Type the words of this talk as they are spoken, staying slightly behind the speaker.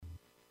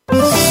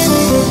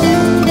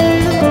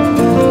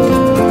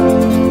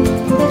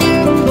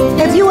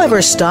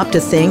ever stopped to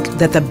think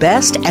that the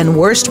best and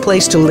worst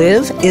place to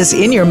live is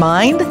in your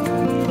mind?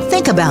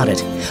 Think about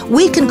it.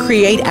 We can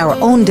create our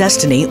own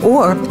destiny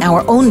or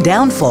our own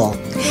downfall.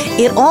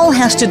 It all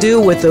has to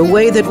do with the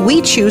way that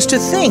we choose to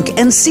think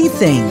and see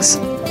things.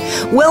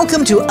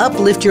 Welcome to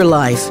Uplift Your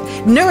Life,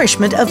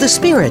 Nourishment of the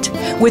Spirit,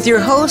 with your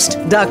host,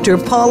 Dr.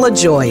 Paula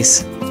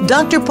Joyce.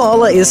 Dr.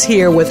 Paula is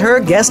here with her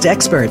guest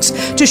experts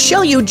to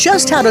show you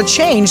just how to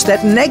change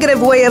that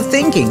negative way of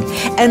thinking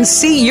and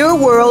see your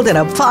world in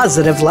a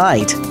positive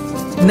light.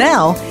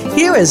 Now,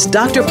 here is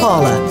Dr.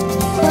 Paula.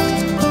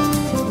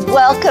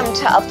 Welcome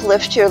to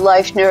Uplift Your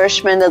Life,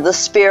 Nourishment of the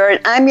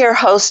Spirit. I'm your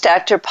host,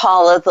 Dr.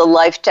 Paula, the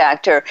Life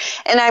Doctor,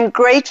 and I'm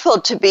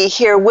grateful to be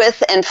here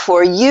with and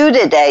for you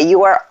today.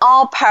 You are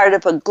all part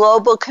of a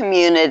global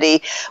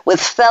community with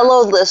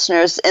fellow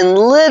listeners in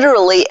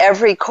literally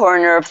every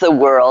corner of the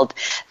world.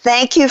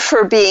 Thank you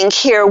for being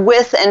here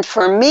with and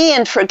for me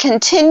and for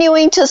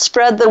continuing to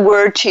spread the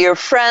word to your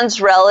friends,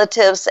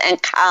 relatives,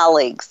 and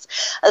colleagues.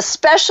 A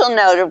special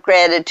note of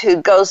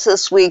gratitude goes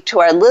this week to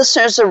our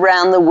listeners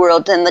around the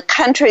world in the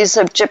countries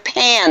of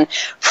Japan,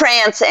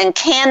 France, and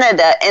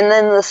Canada, and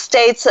in the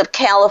states of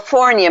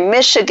California,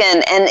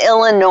 Michigan, and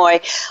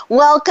Illinois.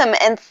 Welcome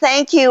and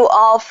thank you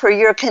all for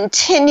your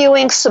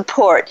continuing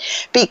support.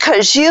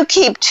 Because you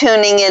keep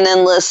tuning in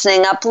and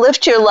listening,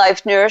 Uplift Your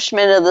Life,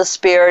 Nourishment of the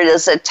Spirit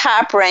is a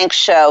top-ranked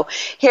show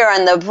here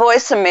on the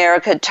Voice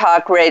America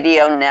Talk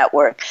Radio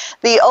Network,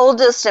 the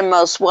oldest and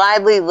most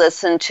widely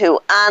listened to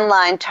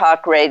online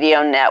talk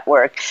radio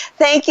network.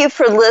 Thank you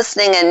for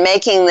listening and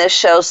making this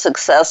show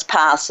success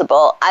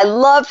possible. I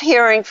love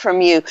hearing from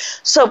you,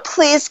 so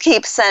please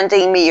keep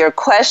sending me your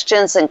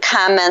questions and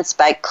comments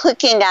by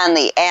clicking on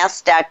the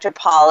Ask Dr.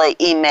 Paula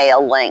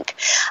email link.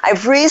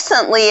 I've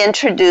recently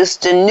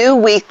introduced a new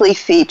weekly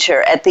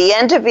feature. At the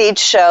end of each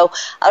show,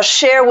 I'll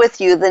share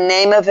with you the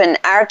name of an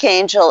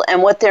archangel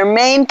and what their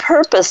main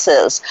purpose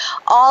is.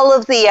 All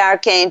of the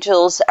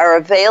archangels are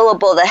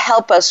available to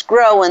help us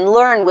grow and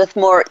learn with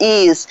more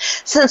ease.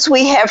 Since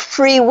we have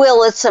free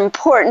will, it's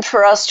important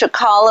for us to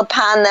call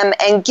upon them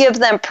and give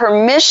them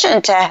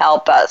permission to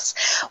help us.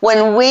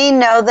 When we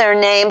know their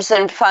names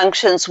and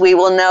functions, we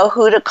will know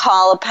who to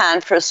call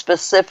upon for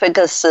specific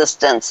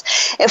assistance.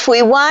 If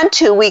we want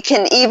to, we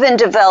can even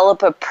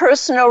develop a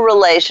personal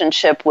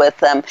relationship with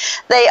them.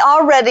 They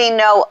already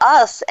know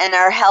us and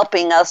are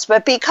helping us,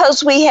 but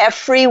because we have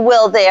free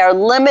will, they are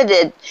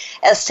limited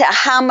as to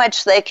how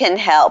much they can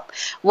help.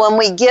 When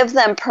we give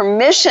them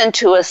permission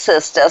to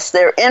assist us,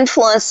 their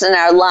influence in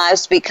our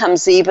lives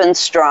becomes even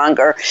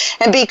stronger.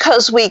 And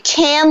because we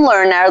can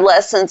learn our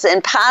lessons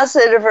in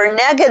positive or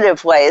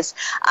negative ways,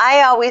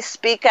 I always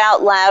speak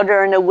out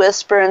louder in a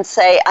whisper and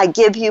say, I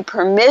give you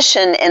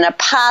permission in a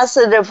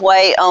positive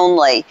way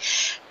only.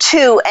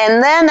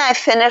 And then I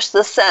finish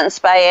the sentence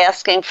by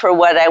asking for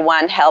what I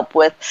want help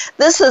with.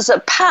 This is a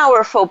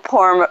powerful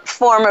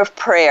form of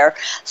prayer.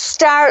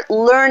 Start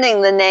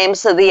learning the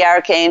names of the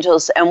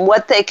archangels and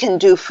what they can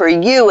do for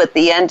you at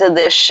the end of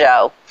this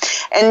show.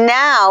 And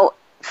now,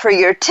 for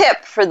your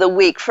tip for the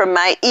week from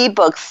my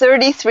ebook,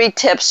 33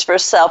 Tips for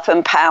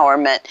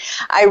Self-Empowerment.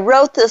 I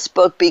wrote this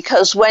book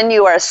because when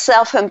you are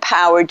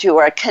self-empowered, you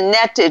are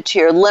connected to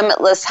your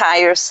limitless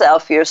higher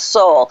self, your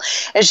soul.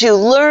 As you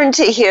learn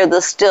to hear the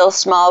still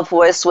small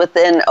voice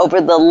within over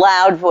the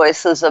loud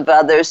voices of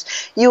others,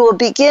 you will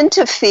begin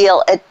to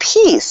feel at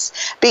peace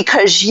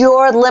because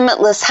your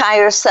limitless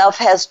higher self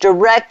has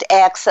direct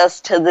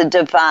access to the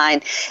divine.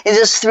 It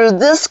is through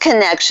this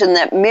connection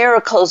that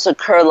miracles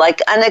occur,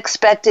 like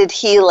unexpected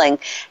healing,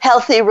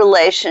 healthy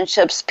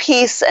relationships,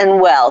 peace, and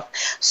wealth.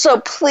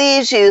 So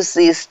please use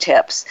these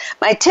tips.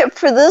 My tip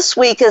for this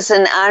week is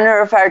in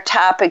honor of our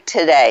topic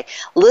today.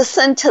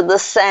 Listen to the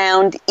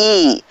sound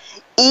E.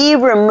 E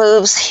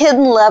removes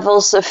hidden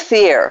levels of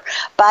fear.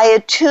 By a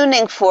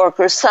tuning fork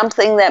or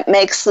something that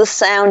makes the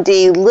sound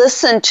E,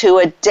 listen to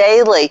it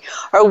daily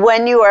or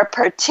when you are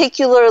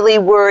particularly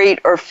worried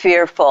or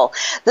fearful.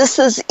 This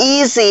is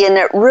easy and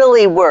it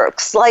really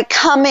works. Like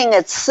humming,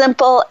 it's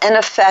simple and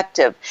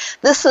effective.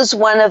 This is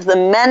one of the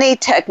many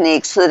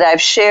techniques that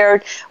I've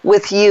shared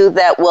with you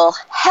that will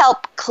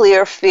help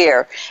clear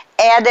fear.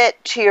 Add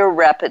it to your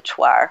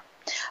repertoire.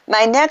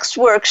 My next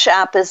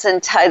workshop is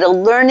entitled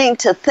Learning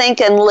to Think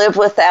and Live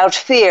Without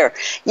Fear.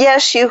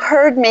 Yes, you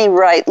heard me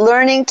right.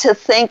 Learning to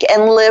think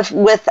and live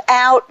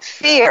without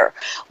fear.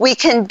 We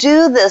can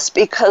do this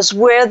because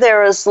where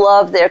there is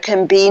love, there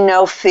can be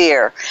no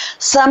fear.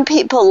 Some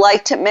people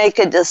like to make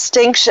a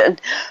distinction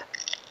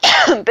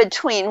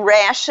between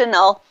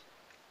rational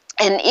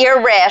and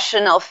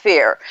irrational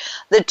fear.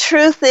 The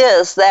truth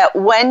is that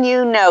when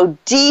you know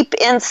deep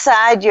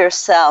inside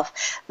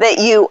yourself that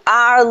you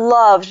are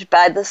loved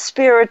by the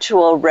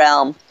spiritual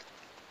realm,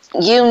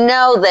 you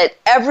know that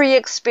every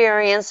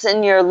experience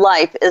in your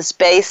life is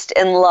based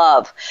in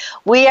love.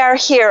 We are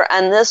here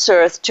on this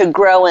earth to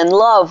grow in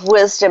love,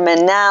 wisdom,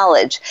 and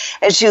knowledge.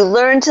 As you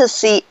learn to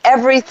see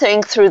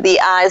everything through the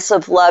eyes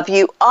of love,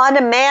 you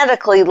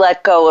automatically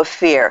let go of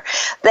fear.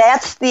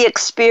 That's the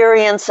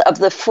experience of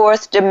the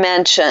fourth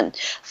dimension.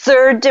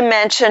 Third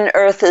dimension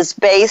earth is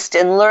based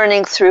in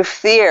learning through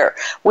fear.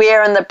 We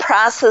are in the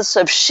process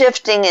of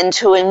shifting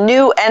into a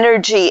new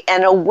energy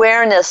and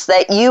awareness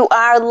that you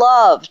are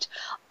loved.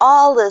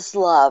 All is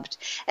loved,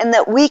 and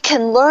that we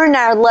can learn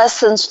our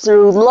lessons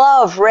through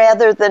love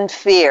rather than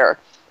fear.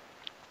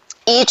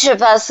 Each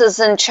of us is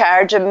in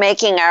charge of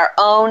making our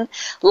own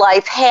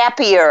life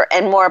happier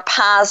and more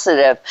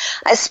positive.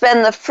 I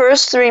spend the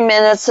first 3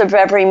 minutes of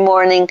every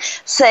morning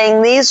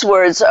saying these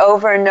words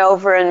over and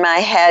over in my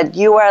head: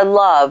 you are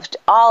loved,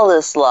 all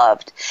is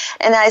loved.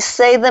 And I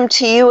say them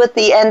to you at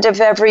the end of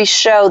every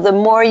show. The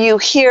more you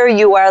hear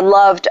you are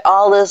loved,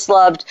 all is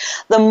loved,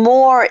 the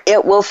more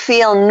it will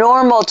feel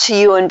normal to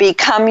you and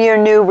become your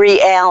new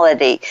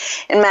reality.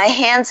 In my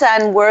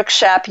hands-on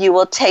workshop, you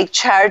will take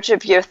charge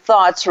of your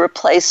thoughts,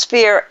 replace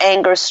fear,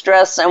 anger,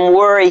 stress, and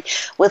worry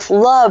with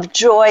love,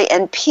 joy,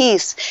 and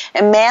peace,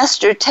 and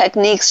master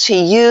techniques to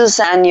use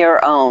on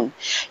your own.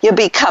 You'll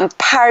become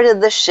part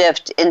of the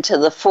shift into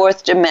the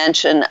fourth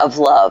dimension of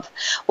love.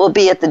 We'll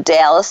be at the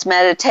Dallas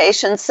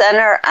Meditation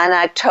Center on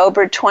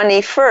October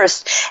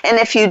 21st. And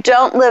if you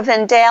don't live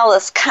in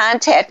Dallas,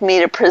 contact me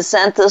to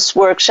present this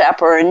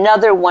workshop or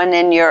another one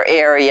in your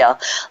area,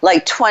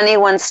 like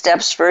 21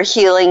 Steps for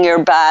Healing Your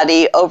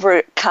Body,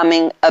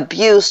 Overcoming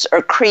Abuse,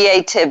 or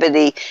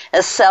Creativity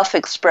as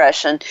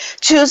Self-Expression.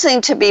 Choosing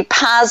to be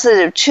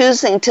positive,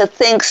 choosing to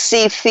think,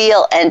 see,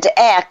 feel, and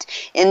act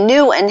in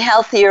new and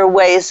healthier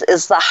ways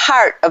is the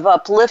heart of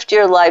Uplift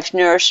Your Life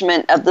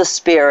Nourishment of the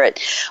Spirit.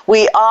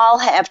 We all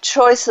have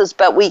choices,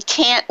 but we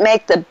can't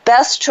make the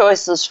best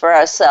choices for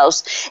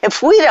ourselves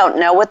if we don't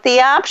know what the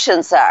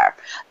options are.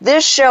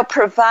 This show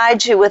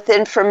provides you with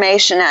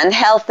information on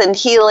health and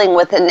healing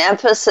with an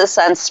emphasis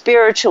on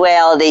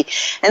spirituality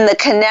and the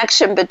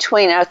connection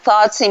between our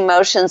thoughts,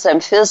 emotions,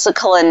 and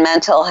physical and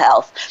mental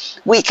health.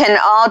 We can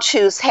all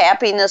choose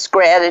happiness,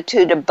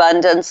 gratitude,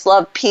 abundance,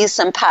 love, peace,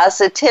 and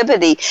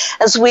positivity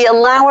as we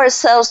allow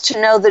ourselves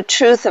to know the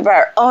truth of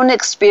our own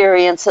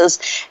experiences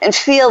and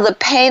feel the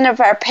pain of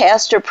our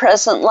past or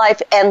present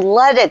life and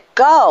let it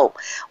go.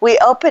 We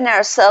open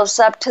ourselves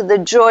up to the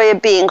joy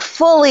of being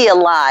fully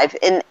alive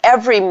in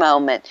every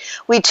moment.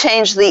 We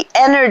change the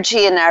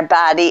energy in our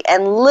body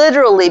and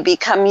literally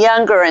become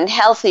younger and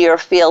healthier,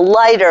 feel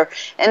lighter,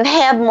 and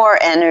have more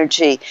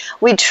energy.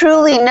 We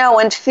truly know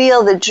and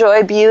feel the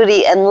joy,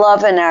 beauty, and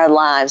love in our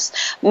lives.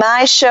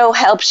 My show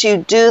helps you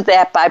do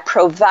that by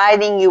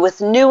providing you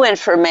with new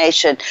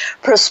information,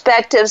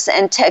 perspectives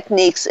and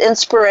techniques,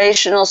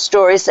 inspirational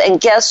stories,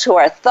 and guests who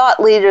are thought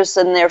leaders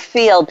in their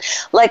field,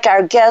 like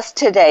our guest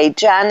today,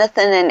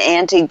 Jonathan and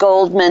Andy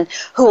Goldman,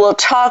 who will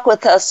talk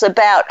with us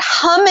about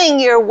humming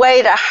your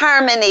way to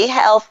harmony,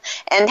 health,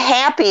 and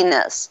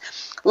happiness.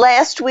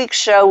 Last week's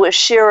show with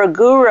Shira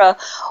Gura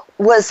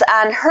was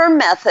on her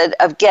method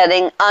of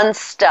getting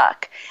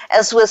unstuck.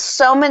 As with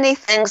so many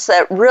things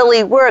that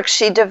really work,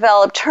 she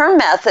developed her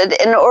method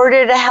in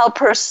order to help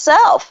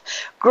herself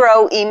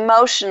grow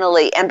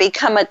emotionally and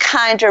become a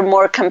kinder,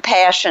 more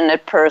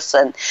compassionate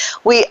person.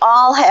 We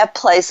all have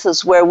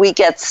places where we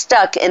get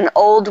stuck in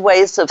old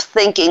ways of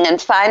thinking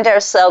and find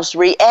ourselves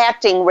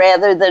reacting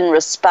rather than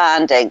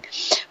responding.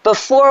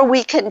 Before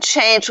we can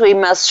change, we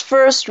must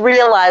first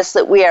realize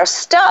that we are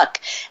stuck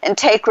and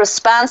take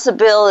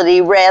responsibility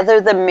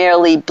rather than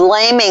merely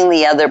blaming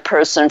the other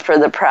person for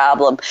the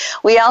problem.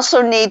 We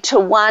also need to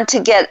want to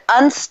get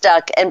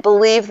unstuck and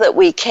believe that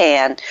we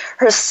can.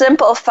 Her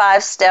simple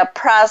 5-step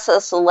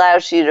process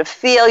allows you to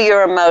feel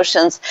your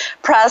emotions,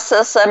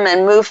 process them,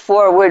 and move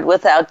forward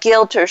without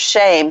guilt or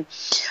shame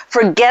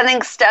for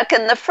getting stuck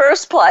in the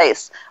first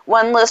place.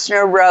 One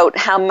listener wrote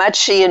how much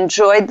she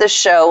enjoyed the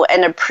show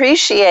and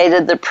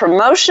appreciated the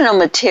promotional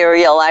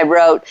material I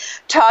wrote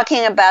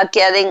talking about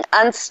getting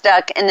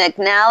unstuck and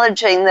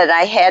acknowledging that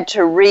I had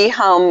to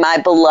rehome my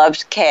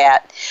beloved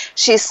cat.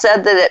 She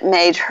said that it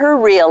made her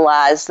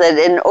realize that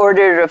in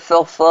order to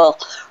fulfill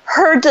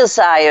her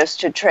desires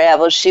to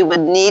travel, she would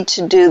need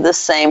to do the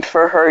same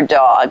for her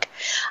dog.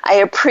 I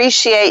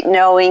appreciate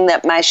knowing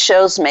that my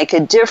shows make a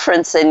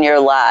difference in your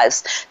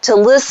lives. To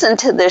listen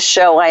to this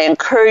show, I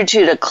encourage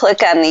you to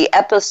click on the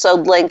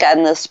episode link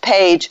on this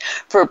page.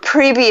 For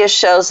previous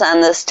shows on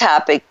this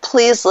topic,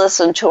 please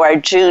listen to our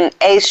June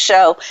 8th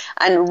show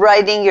on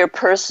writing your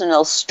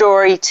personal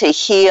story to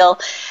heal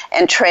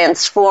and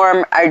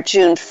transform, our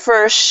June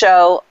 1st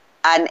show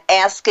on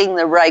asking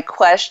the right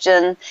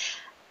question,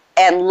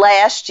 and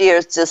last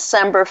year's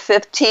December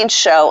 15th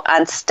show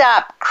on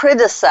Stop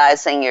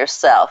Criticizing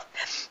Yourself.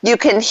 You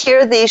can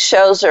hear these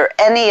shows or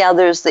any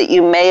others that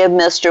you may have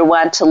missed or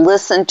want to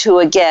listen to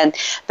again.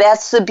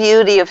 That's the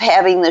beauty of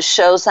having the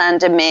shows on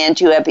demand.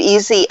 You have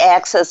easy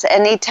access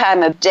any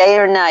time of day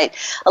or night,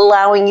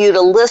 allowing you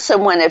to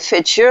listen when it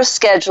fits your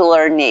schedule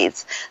or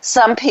needs.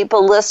 Some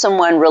people listen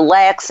when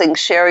relaxing,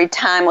 sharing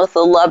time with a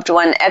loved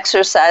one,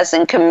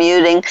 exercising,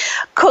 commuting,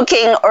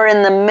 cooking, or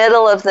in the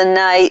middle of the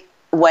night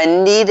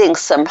when needing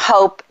some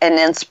hope and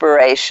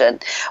inspiration.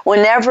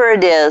 Whenever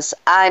it is,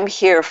 I'm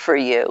here for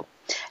you.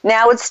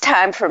 Now it's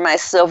time for my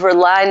silver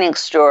lining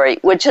story,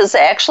 which is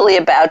actually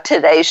about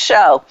today's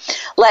show.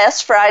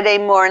 Last Friday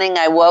morning,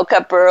 I woke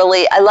up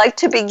early. I like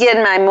to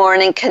begin my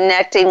morning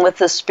connecting with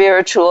the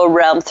spiritual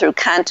realm through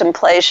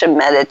contemplation,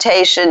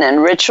 meditation,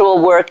 and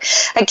ritual work.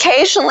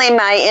 Occasionally,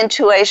 my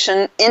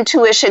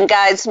intuition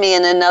guides me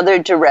in another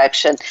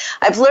direction.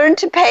 I've learned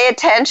to pay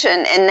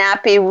attention and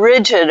not be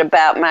rigid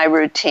about my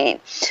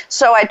routine.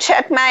 So I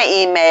checked my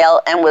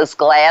email and was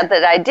glad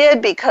that I did,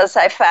 because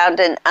I found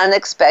an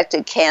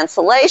unexpected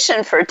cancellation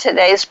for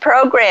today's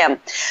program.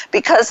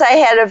 Because I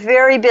had a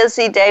very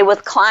busy day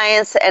with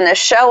clients and a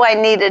show I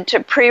needed to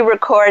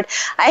pre-record,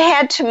 I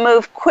had to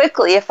move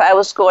quickly if I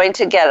was going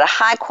to get a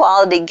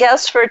high-quality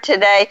guest for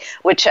today,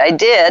 which I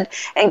did,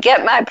 and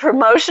get my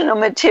promotional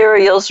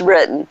materials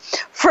written.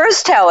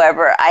 First,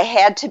 however, I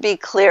had to be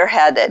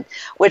clear-headed,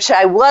 which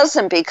I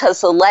wasn't,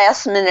 because the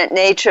last-minute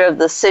nature of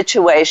the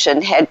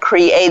situation had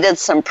created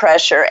some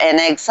pressure and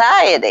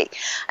anxiety.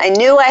 I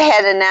knew I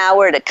had an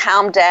hour to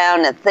calm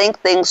down and think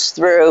things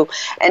through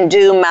and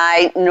do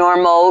my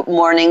normal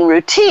morning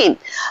routine.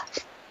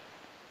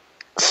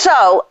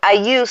 So I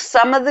used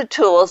some of the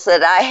tools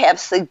that I have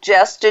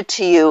suggested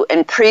to you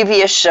in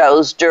previous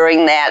shows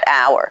during that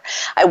hour.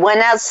 I went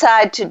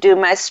outside to do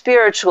my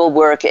spiritual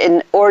work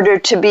in order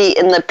to be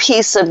in the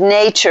peace of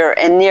nature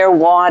and near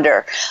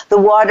water. The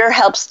water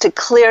helps to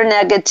clear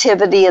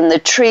negativity, and the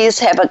trees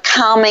have a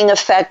calming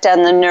effect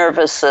on the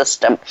nervous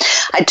system.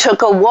 I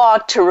took a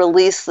walk to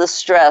release the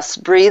stress,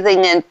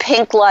 breathing in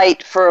pink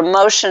light for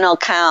emotional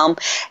calm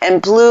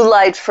and blue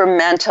light for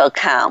mental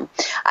calm.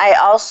 I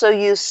also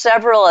used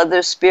several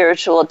other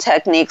spiritual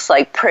techniques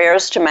like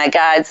prayers to my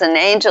guides and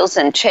angels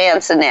and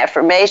chants and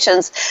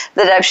affirmations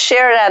that I've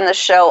shared on the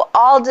show,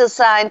 all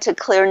designed to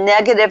clear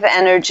negative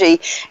energy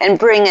and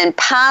bring in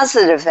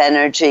positive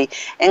energy,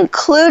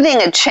 including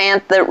a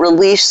chant that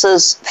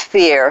releases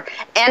fear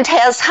and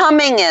has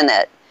humming in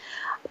it,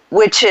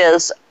 which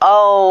is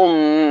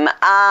Om,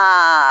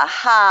 Ah,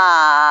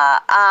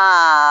 Ha,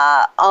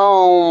 Ah,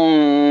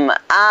 Om,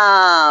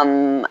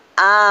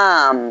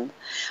 Am.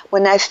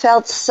 When I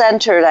felt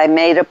centered, I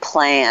made a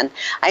plan.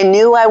 I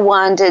knew I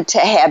wanted to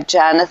have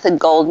Jonathan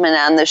Goldman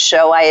on the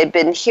show. I had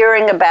been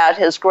hearing about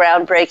his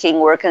groundbreaking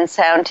work in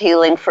sound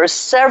healing for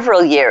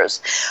several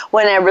years.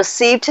 When I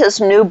received his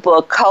new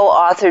book,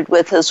 co-authored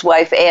with his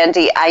wife,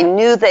 Andy, I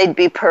knew they'd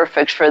be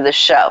perfect for the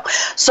show.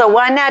 So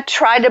why not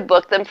try to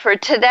book them for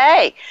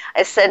today?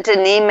 I sent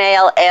an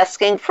email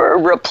asking for a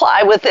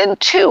reply within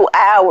 2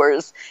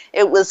 hours.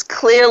 It was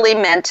clearly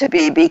meant to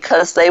be,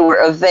 because they were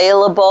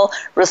available,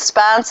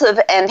 responsive,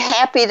 and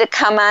happy to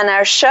come on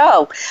our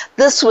show.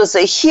 This was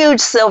a huge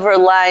silver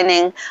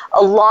lining,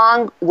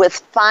 along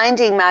with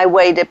finding my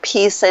way to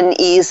peace and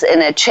ease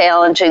in a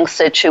challenging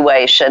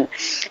situation.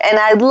 And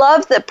I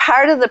love that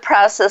part of the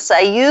process I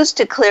used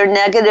to clear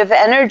negative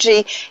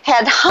energy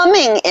had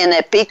humming in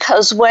it,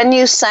 because when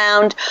you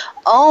sound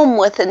Om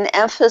with an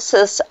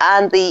emphasis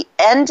on the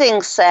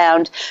ending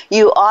sound,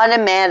 you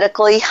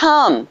automatically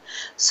hum.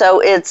 So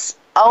it's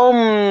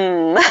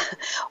Om.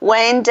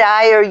 Wayne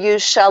Dyer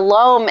used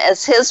shalom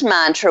as his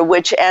mantra,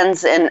 which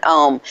ends in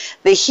Om.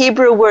 The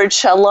Hebrew word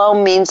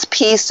shalom means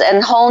peace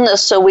and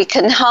wholeness, so we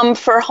can hum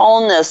for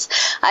wholeness.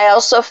 I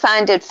also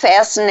find it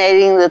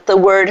fascinating that the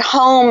word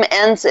home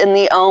ends in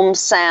the Om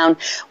sound,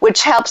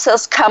 which helps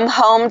us come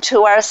home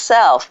to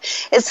ourselves.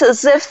 It's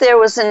as if there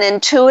was an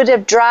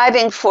intuitive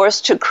driving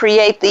force to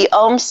create the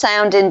Om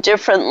sound in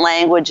different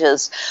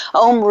languages.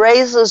 Om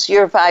raises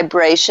your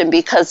vibration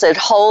because it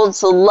holds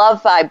the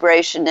love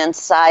vibration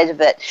inside of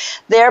it,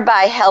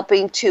 thereby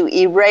helping to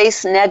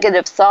erase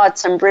negative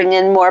thoughts and bring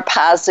in more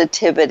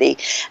positivity.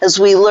 As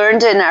we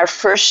learned in our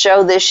first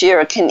show this year,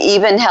 it can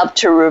even help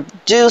to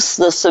reduce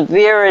the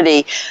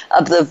severity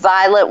of the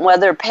violent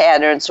weather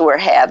patterns we're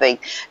having.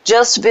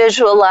 Just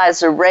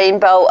visualize a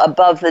rainbow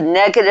above the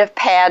negative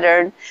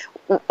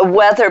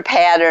weather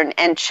pattern,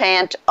 and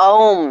chant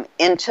Om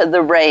into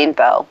the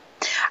rainbow.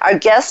 Our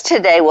guest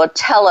today will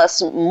tell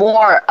us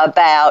more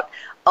about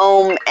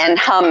Om and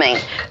humming.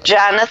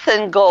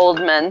 Jonathan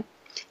Goldman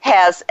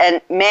has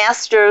a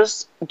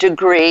master's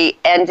degree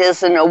and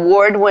is an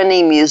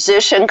award-winning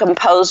musician,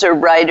 composer,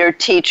 writer,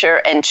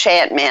 teacher, and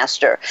chant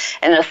master,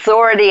 an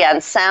authority on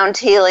sound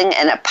healing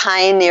and a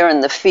pioneer in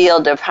the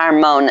field of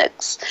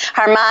harmonics.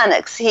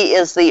 He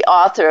is the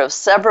author of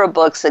several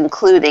books,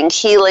 including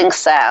Healing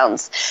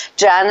Sounds.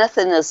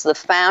 Jonathan is the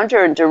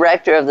founder and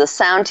director of the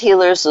Sound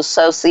Healers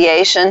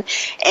Association.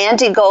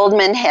 Andy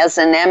Goldman has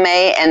an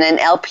MA and an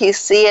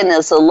LPC and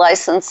is a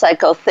licensed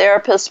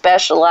psychotherapist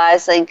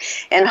specializing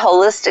in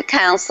holistic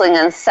counseling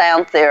and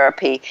sound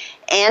therapy.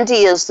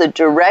 Andy is the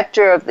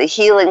director of the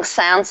Healing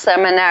Sound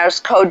Seminars,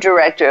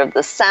 co-director of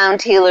the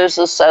Sound Healers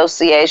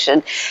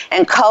Association,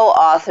 and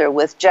co-author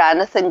with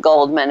Jonathan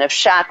Goldman of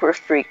Chakra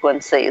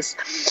Frequencies.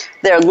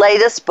 Their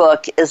latest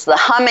book is The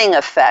Humming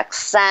Effect,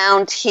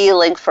 Sound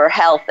Healing for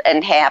Health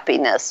and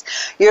Happiness.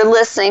 You're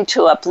listening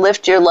to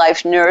Uplift Your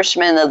Life,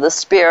 Nourishment of the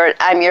Spirit.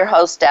 I'm your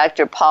host,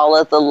 Dr.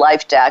 Paula, the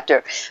Life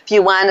Doctor. If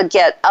you want to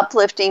get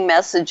uplifting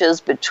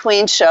messages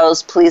between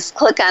shows, please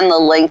click on the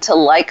link to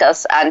like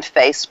us on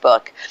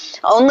Facebook.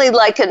 Only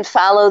like and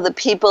follow the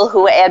people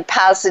who add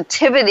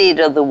positivity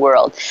to the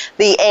world.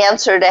 The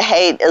answer to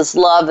hate is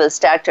love, as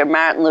Dr.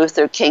 Martin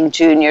Luther King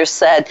Jr.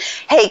 said.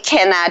 Hate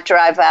cannot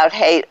drive out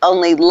hate.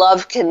 Only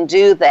love can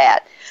do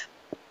that.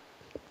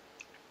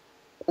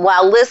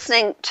 While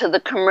listening to the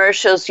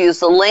commercials,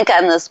 use the link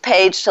on this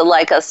page to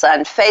like us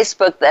on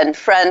Facebook, then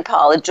friend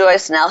Paula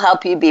Joyce, and I'll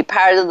help you be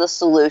part of the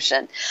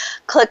solution.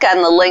 Click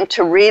on the link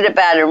to read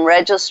about and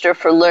register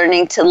for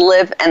Learning to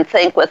Live and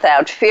Think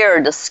Without Fear,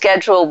 or to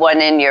schedule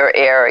one in your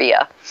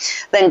area.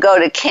 Then go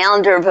to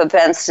calendar of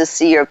events to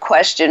see your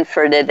question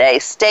for today.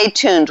 Stay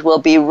tuned. We'll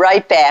be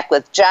right back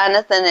with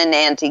Jonathan and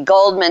Andy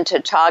Goldman to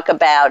talk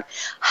about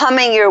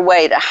humming your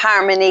way to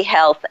harmony,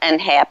 health,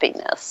 and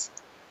happiness.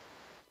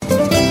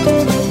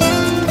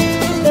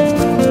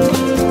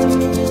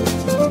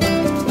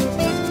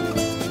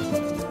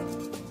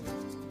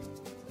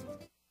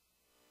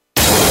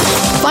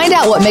 Find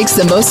out what makes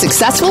the most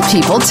successful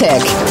people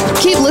tick.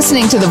 Keep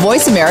listening to the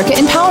Voice America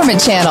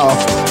Empowerment Channel.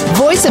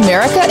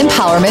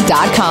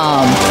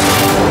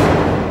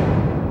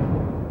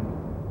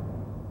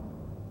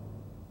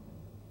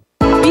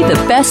 VoiceAmericaEmpowerment.com. Be the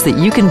best that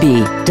you can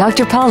be.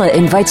 Dr. Paula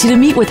invites you to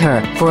meet with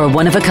her for a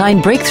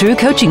one-of-a-kind breakthrough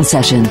coaching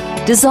session.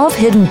 Dissolve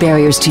hidden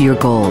barriers to your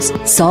goals,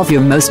 solve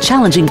your most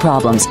challenging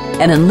problems,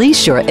 and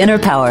unleash your inner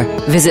power.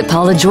 Visit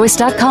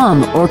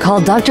paulajoyce.com or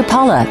call Dr.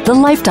 Paula, the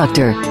Life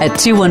Doctor, at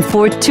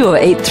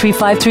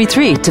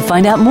 214-208-3533 to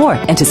find out more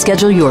and to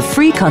schedule your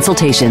free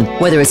consultation.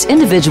 Whether it's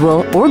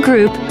individual or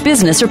group,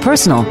 business or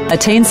personal,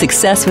 attain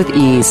success with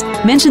ease.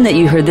 Mention that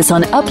you heard this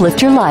on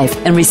Uplift Your Life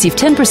and receive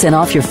 10%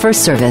 off your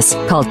first service.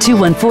 Call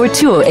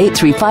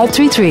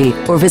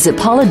 214-208-3533 or visit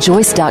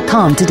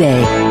paulajoyce.com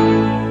today.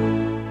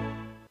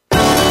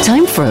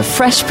 Time for a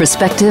fresh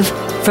perspective.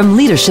 From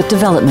leadership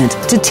development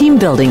to team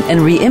building and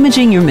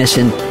re-imaging your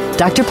mission,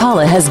 Dr.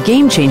 Paula has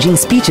game-changing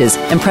speeches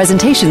and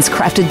presentations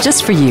crafted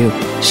just for you.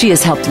 She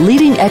has helped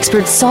leading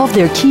experts solve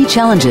their key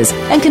challenges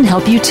and can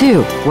help you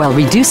too, while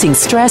reducing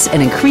stress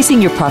and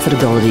increasing your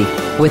profitability.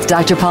 With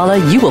Dr. Paula,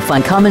 you will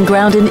find common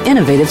ground and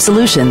innovative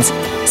solutions.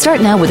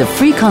 Start now with a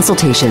free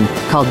consultation.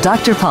 Call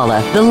Dr.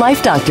 Paula, the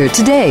Life Doctor,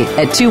 today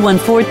at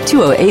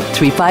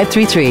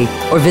 214-208-3533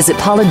 or visit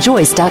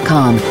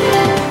paulajoyce.com.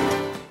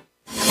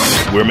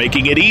 We're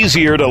making it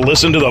easier to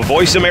listen to the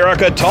Voice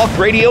America Talk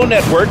Radio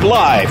Network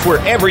live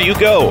wherever you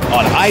go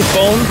on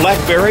iPhone,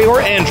 BlackBerry, or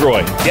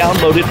Android.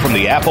 Download it from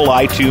the Apple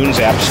iTunes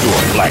App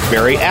Store,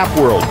 BlackBerry App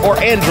World, or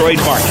Android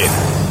Market.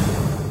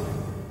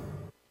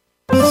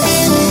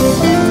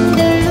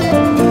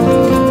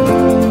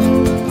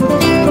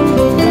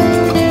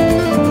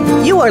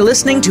 You are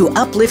listening to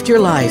Uplift Your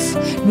Life,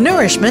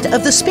 Nourishment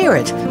of the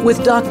Spirit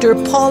with Dr.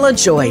 Paula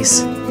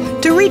Joyce.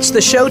 To reach the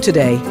show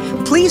today,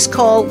 please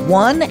call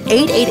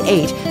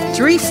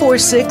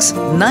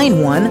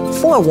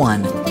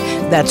 1-888-346-9141.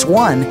 That's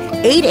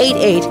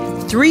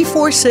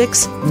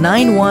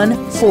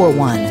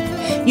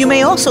 1-888-346-9141. You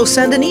may also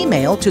send an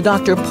email to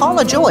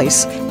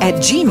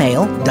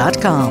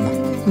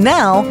drpaulajoyce@gmail.com.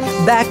 Now,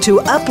 back to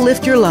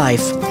Uplift Your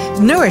Life,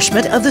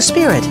 Nourishment of the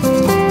Spirit.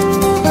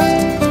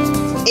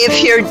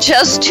 If you're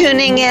just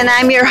tuning in,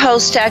 I'm your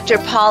host, Dr.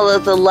 Paula,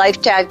 the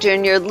Life Doctor,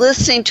 and you're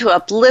listening to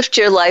Uplift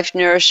Your Life,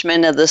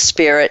 Nourishment of the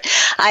Spirit.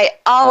 I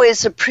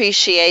always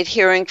appreciate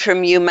hearing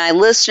from you, my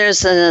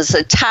listeners, and as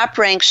a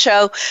top-ranked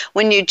show,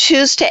 when you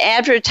choose to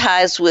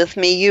advertise with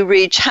me, you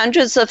reach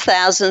hundreds of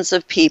thousands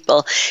of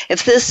people.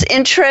 If this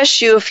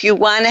interests you, if you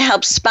want to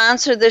help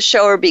sponsor the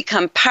show or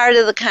become part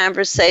of the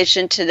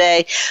conversation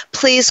today,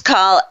 please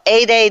call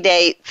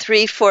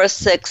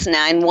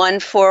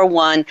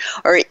 888-346-9141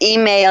 or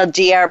email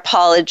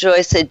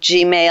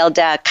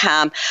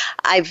drpaulajoyce@gmail.com.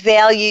 I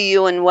value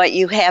you and what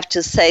you have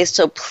to say,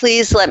 so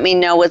please let me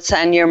know what's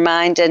on your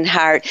mind and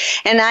heart.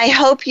 And I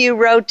hope you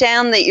wrote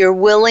down that you're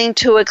willing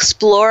to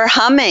explore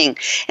humming.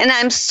 And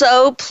I'm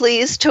so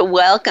pleased to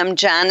welcome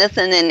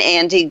Jonathan and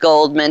Andy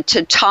Goldman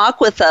to talk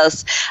with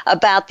us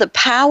about the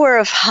power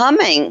of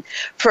humming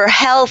for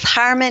health,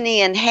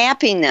 harmony, and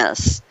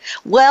happiness.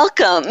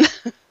 Welcome.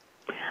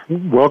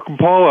 Welcome,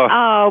 Paula.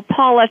 Oh,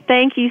 Paula,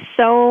 thank you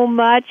so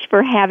much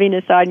for having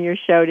us on your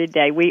show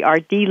today. We are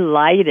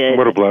delighted.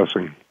 What a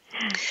blessing.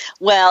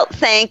 Well,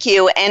 thank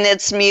you, and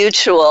it's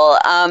mutual.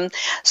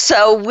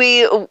 So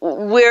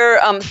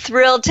we're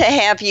thrilled to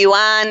have you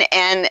on,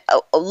 and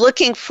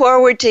looking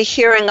forward to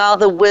hearing all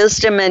the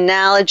wisdom and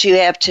knowledge you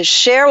have to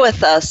share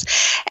with us.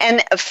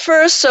 And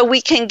first, so we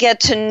can get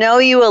to know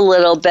you a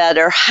little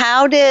better,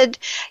 how did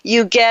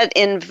you get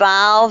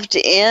involved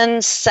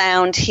in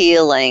sound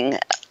healing?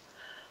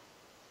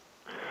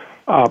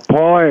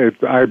 Paul,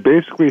 I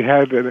basically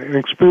had an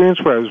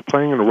experience where I was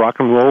playing in a rock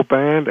and roll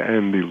band,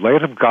 and the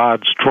light of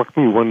God struck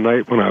me one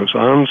night when I was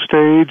on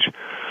stage.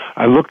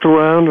 I looked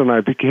around, and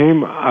I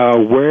became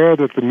aware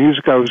that the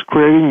music I was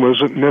creating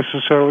wasn't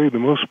necessarily the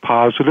most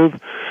positive.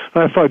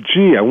 And I thought,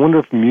 gee, I wonder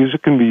if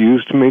music can be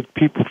used to make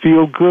people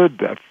feel good.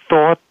 That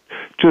thought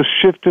just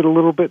shifted a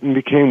little bit and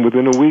became,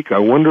 within a week, I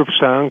wonder if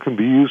sound can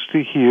be used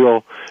to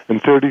heal.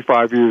 And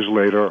 35 years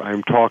later,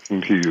 I'm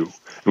talking to you.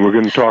 And we're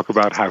going to talk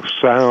about how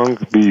sound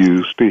can be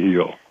used to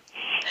heal.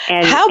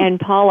 And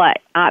Paula,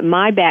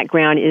 my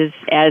background is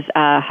as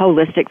a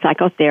holistic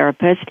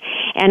psychotherapist,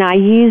 and I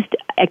used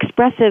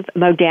expressive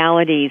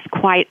modalities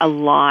quite a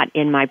lot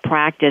in my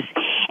practice.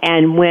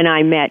 And when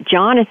I met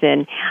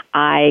Jonathan,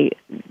 I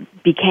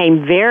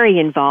became very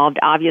involved,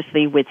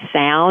 obviously, with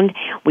sound.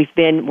 We've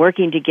been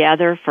working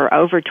together for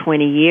over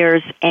 20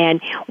 years, and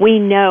we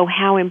know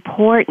how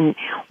important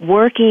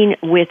working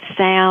with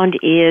sound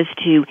is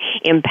to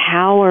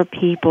empower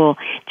people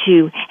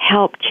to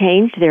help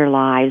change their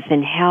lives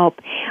and help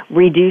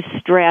reduce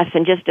stress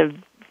and just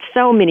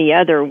so many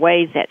other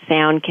ways that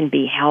sound can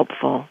be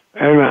helpful.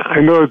 And I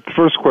know the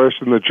first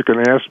question that you can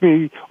ask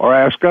me or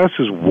ask us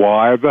is,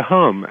 why the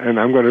hum? And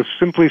I'm going to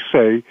simply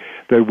say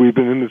that we've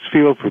been in this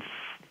field for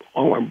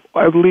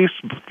at least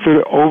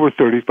over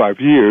 35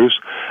 years,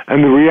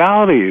 and the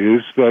reality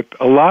is that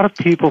a lot of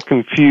people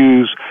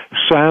confuse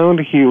sound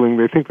healing.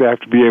 They think they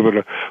have to be able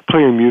to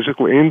play a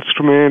musical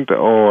instrument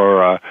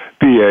or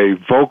be a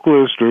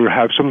vocalist or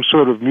have some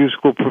sort of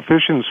musical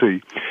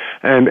proficiency.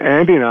 And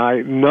Andy and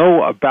I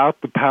know about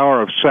the power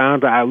of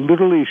sound to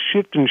literally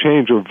shift and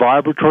change our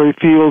vibratory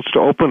fields, to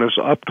open us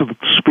up to the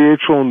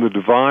spiritual and the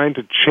divine,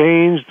 to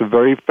change the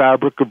very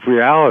fabric of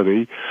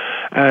reality.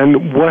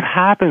 And what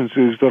happens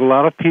is that a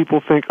lot of people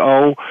think,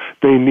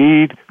 they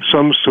need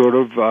some sort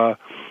of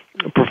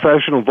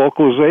professional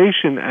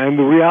vocalization, and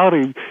the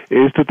reality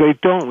is that they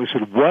don't. We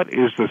said, what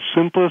is the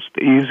simplest,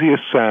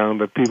 easiest sound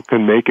that people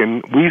can make?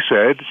 And we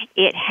said,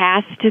 it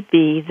has to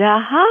be the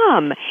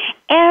hum.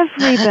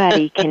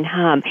 Everybody can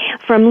hum,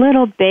 from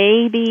little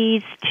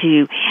babies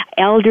to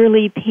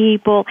elderly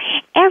people.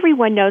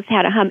 Everyone knows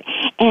how to hum.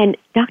 And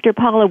Dr.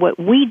 Paula, what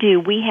we do,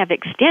 we have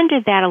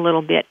extended that a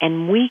little bit,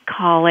 and we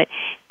call it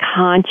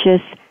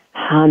conscious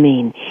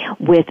humming,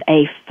 with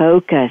a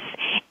focus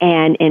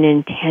and an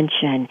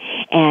intention,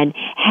 and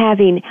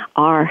having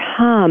our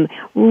hum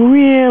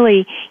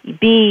really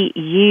be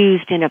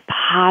used in a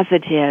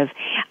positive,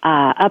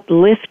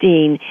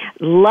 uplifting,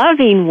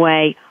 loving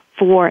way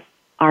for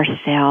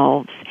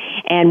ourselves.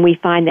 And we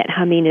find that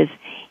humming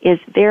is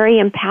very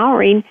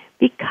empowering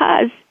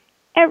because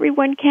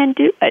everyone can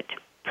do it.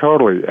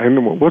 Totally.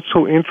 And what's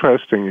so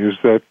interesting is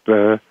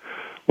that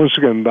once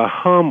again, the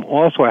hum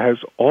also has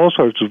all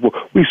sorts of...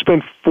 We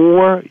spent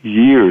 4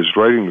 years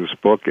writing this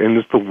book, and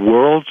it's the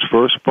world's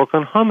first book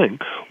on humming.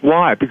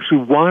 Why? Because we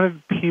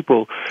wanted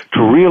people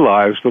to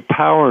realize the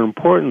power and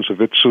importance of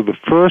it. So the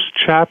first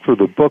chapter of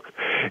the book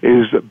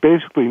is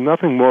basically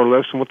nothing more or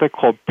less than what they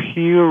call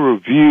peer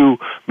review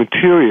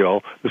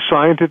material, the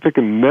scientific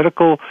and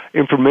medical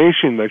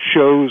information that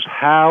shows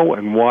how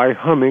and why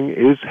humming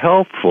is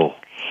helpful.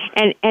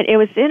 And it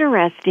was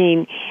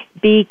interesting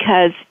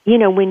because,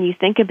 when you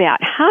think about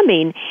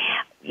humming,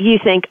 you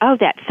think,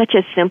 that's such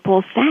a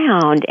simple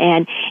sound.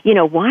 And,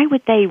 why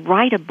would they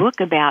write a book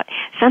about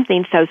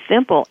something so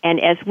simple? And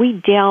as we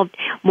delved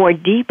more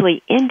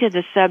deeply into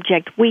the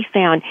subject, we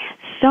found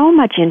so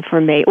much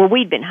information. Well,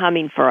 we'd been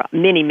humming for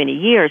many, many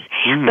years,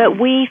 but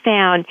we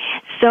found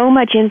so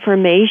much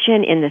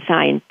information in the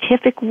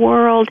scientific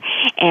world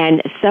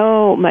and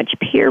so much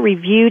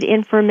peer-reviewed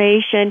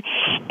information,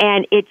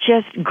 and it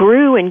just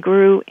grew and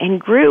grew and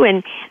grew.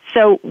 And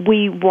so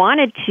we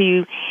wanted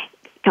to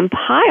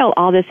compile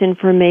all this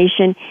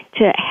information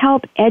to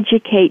help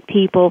educate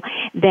people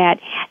that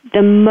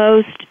the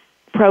most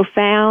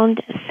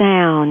profound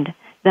sound,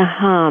 the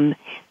hum,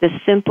 the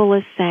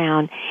simplest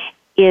sound,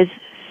 is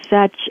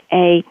such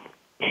a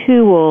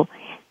tool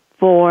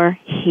for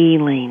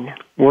healing.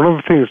 One of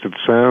the things that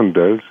sound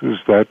does is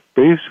that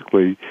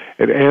basically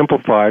it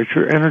amplifies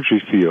your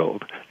energy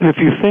field. And if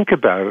you think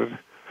about it,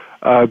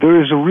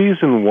 there is a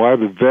reason why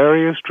the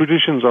various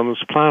traditions on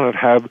this planet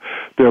have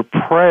their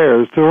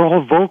prayers. They're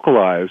all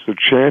vocalized. They're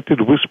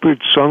chanted,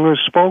 whispered, sung, or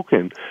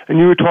spoken. And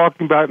you were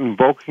talking about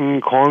invoking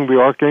and calling the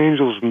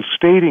archangels and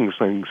stating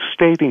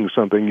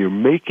something. You're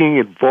making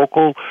it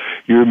vocal.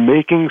 You're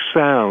making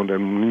sound.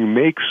 And when you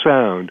make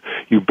sound,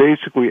 you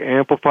basically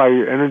amplify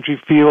your energy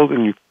field,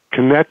 and you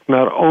connect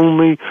not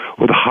only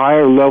with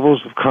higher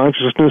levels of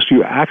consciousness,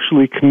 you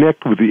actually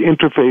connect with the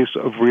interface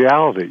of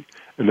reality.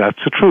 And that's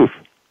the truth.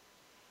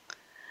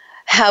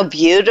 How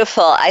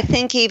beautiful. I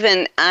think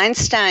even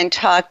Einstein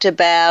talked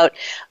about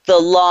the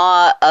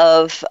law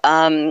of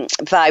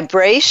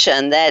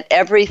vibration, that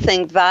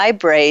everything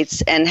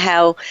vibrates, and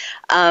how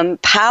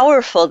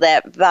powerful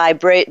that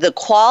the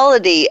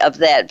quality of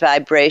that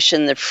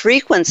vibration, the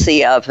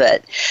frequency of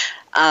it,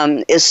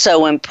 is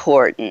so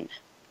important.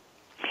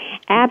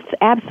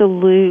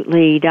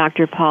 Absolutely,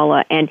 Dr.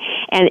 Paula. And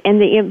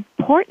the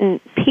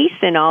important piece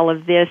in all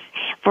of this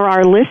for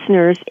our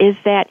listeners is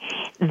that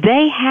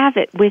they have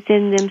it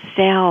within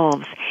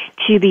themselves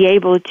to be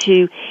able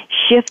to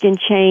shift and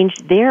change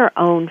their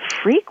own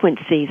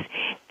frequencies,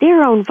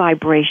 their own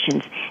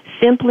vibrations,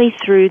 simply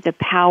through the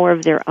power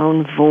of their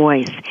own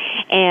voice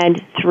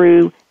and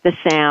through the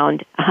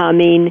sound,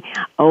 humming,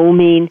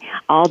 oming,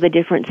 all the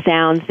different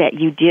sounds that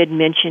you did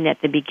mention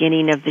at the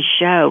beginning of the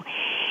show.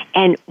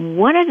 And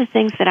one of the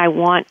things that I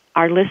want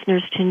our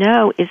listeners to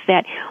know is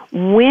that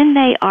when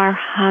they are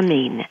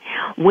humming,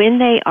 when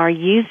they are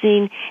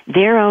using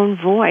their own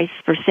voice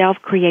for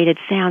self-created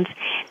sounds,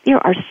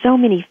 there are so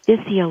many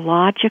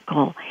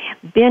physiological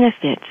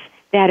benefits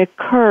that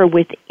occur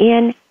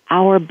within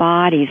our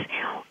bodies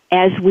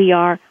as we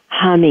are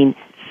humming,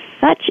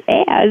 such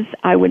as,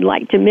 I would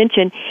like to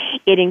mention,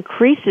 it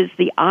increases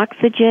the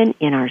oxygen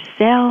in our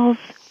cells,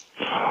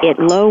 it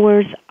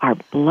lowers our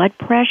blood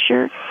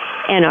pressure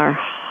and our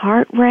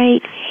heart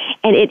rate,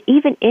 and it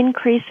even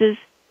increases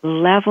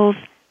levels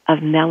of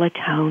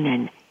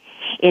melatonin.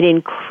 It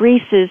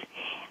increases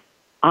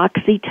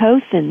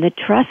oxytocin, the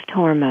trust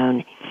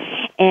hormone,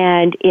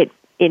 and it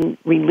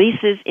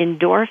releases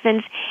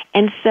endorphins.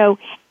 And so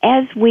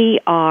as we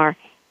are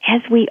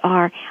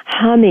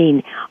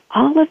humming,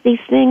 all of these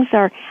things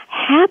are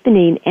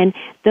happening, and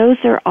those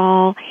are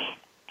all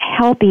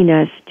helping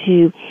us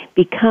to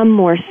become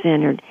more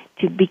centered,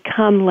 to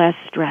become less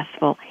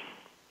stressful.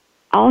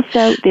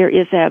 Also, there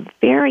is a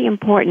very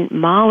important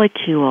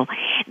molecule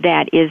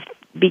that is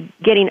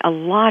getting a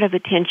lot of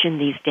attention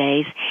these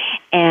days,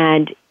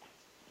 and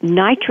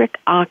nitric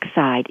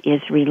oxide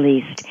is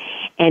released.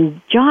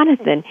 And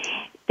Jonathan,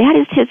 that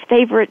is his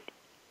favorite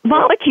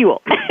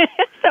molecule.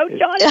 So,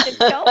 Jonathan,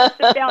 tell us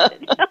about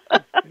it.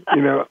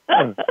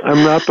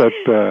 I'm not that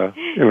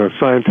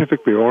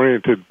scientifically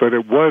oriented, but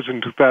it was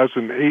in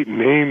 2008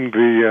 named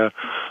the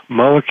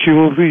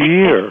molecule of the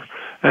year,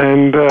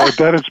 and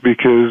that is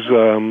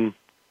because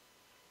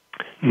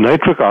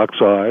nitric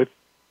oxide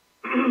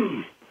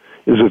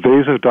is a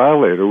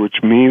vasodilator,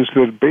 which means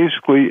that it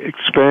basically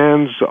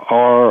expands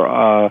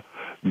our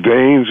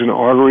veins and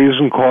arteries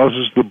and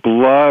causes the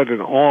blood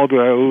and all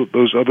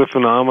those other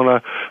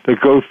phenomena that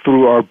go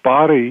through our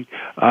body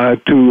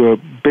to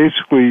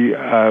basically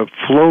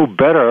flow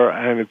better,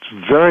 and it's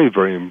very,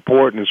 very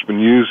important. It's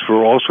been used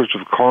for all sorts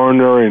of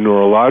coronary and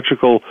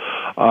neurological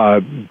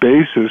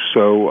basis.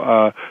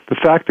 So the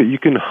fact that you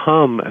can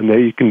hum and that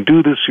you can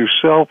do this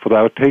yourself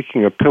without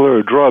taking a pill or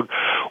a drug,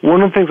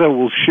 one of the things I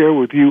will share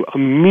with you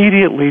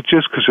immediately,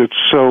 just because it's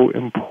so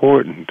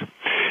important,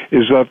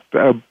 is that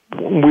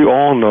we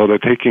all know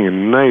that taking a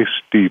nice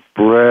deep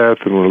breath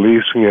and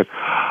releasing it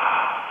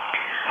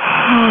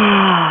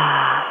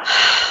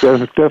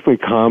definitely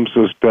calms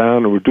us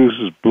down and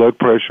reduces blood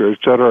pressure,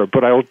 etc.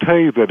 But I will tell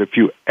you that if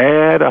you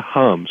add a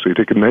hum, so you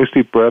take a nice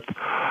deep breath,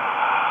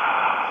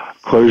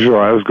 close your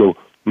eyes, go,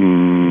 and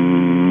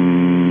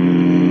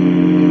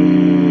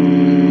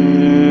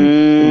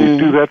you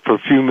do that for a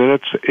few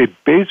minutes, it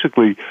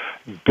basically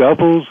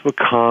doubles the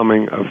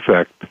calming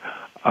effect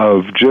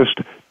of just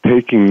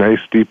taking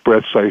nice deep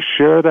breaths. I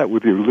share that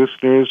with your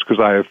listeners because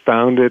I have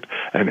found it,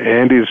 and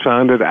Andy has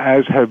found it,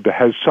 as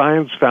has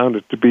science found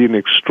it to be an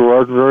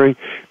extraordinary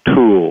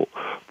tool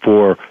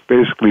for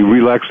basically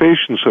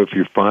relaxation. So if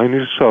you find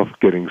yourself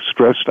getting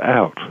stressed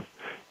out,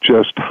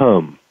 just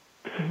hum.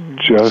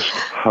 Just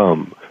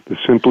hum. The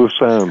simplest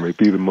sound may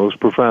be the most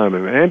profound.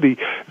 And Andy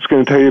is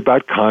going to tell you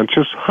about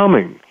conscious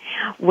humming.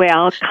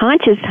 Well,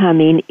 conscious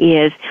humming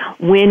is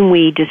when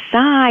we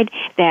decide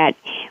that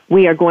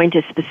we are going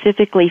to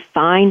specifically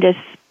find a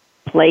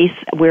place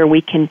where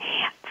we can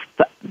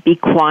be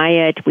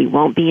quiet, we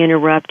won't be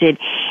interrupted,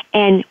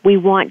 and we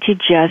want to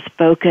just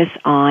focus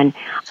on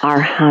our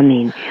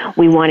humming.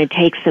 We want to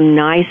take some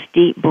nice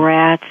deep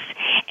breaths,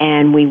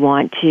 and we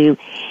want to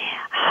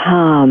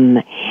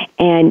hum.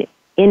 And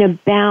in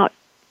about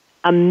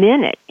a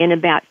minute, in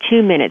about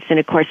 2 minutes, and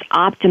of course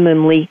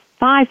optimally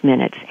 5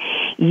 minutes,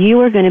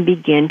 you are going to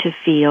begin to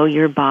feel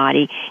your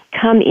body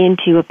come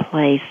into a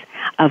place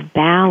of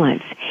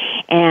balance.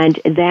 And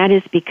that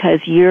is because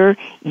you're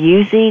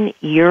using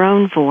your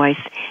own voice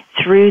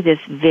through this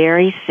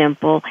very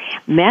simple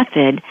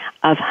method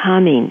of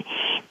humming.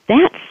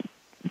 That's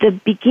the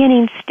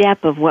beginning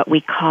step of what we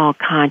call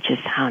conscious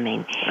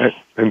humming.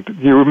 And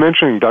you were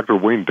mentioning Dr.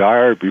 Wayne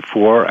Dyer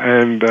before,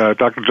 and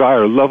Dr.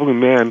 Dyer, a lovely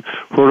man,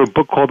 wrote a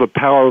book called The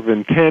Power of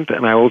Intent,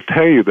 and I will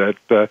tell you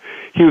that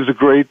he was a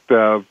great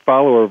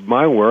follower of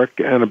my work,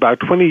 and about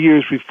 20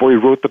 years before he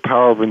wrote The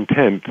Power of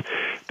Intent,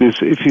 this,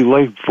 if you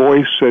like,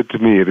 voice said to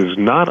me, it is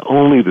not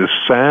only the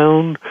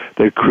sound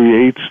that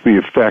creates the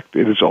effect,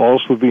 it is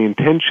also the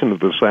intention of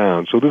the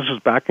sound. So this is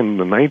back in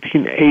the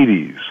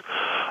 1980s.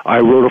 I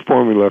wrote a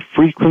formula,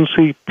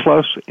 frequency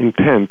plus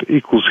intent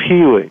equals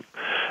healing.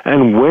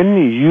 And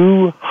when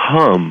you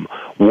hum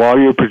while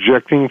you're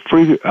projecting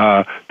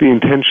the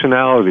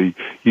intentionality,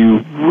 you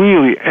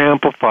really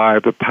amplify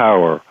the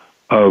power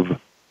of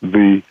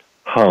the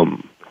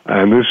hum.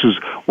 And this is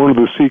one of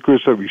the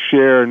secrets that we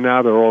share.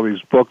 Now there are all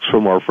these books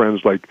from our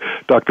friends like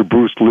Dr.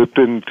 Bruce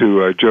Lipton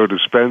to Joe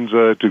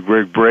Dispenza to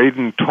Greg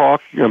Braden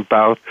talking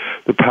about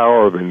the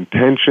power of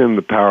intention,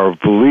 the power of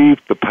belief,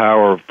 the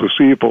power of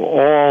placebo,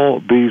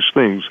 all these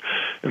things.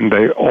 And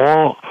they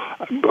all,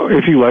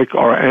 if you like,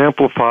 are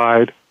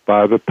amplified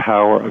by the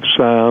power of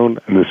sound,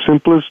 and the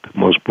simplest,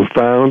 most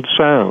profound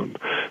sound.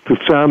 The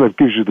sound that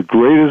gives you the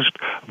greatest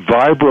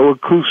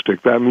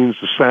vibroacoustic. That means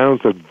the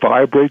sounds that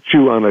vibrate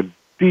you on a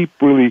deep,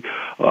 really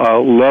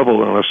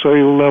level, on a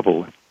cellular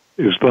level,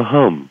 is the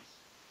hum.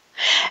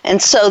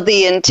 And so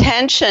the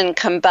intention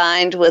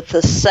combined with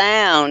the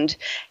sound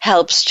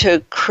helps to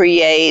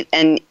create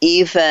an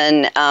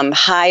even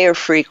higher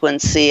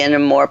frequency and a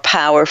more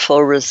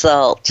powerful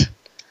result.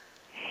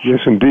 Yes,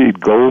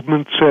 indeed.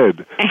 Goldman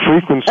said,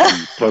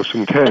 frequency plus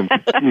intent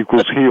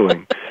equals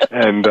healing.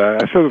 And I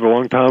said it a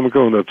long time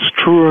ago, and that's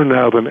truer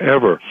now than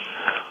ever.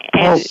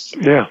 And,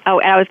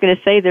 I was going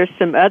to say there's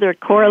some other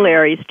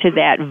corollaries to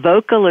that.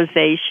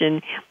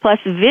 Vocalization plus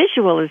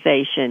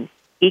visualization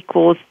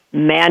equals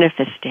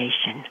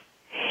manifestation.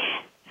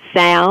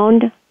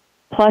 Sound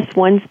plus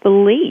one's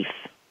belief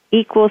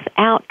equals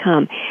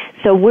outcome.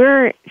 So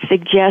we're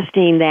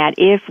suggesting that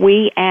if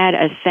we add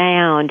a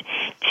sound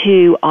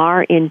to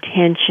our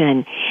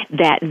intention,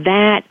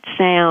 that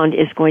sound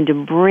is going to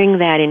bring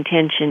that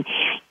intention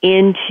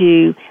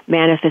into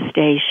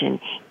manifestation,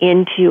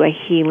 into a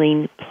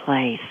healing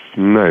place.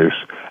 Nice.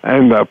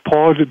 And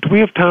Paul, do we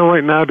have time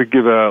right now to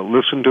give a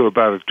listen to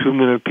about a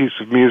 2-minute piece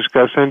of music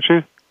I sent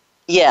you?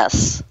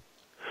 Yes.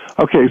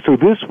 Okay, so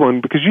this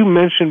one, because you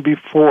mentioned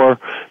before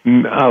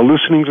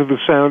listening to the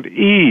sound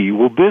E.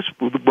 Well, this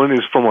one is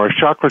from our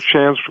Chakra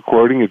Chants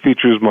recording. It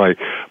features my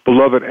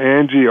beloved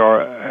Angie,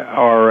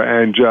 our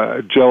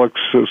angelic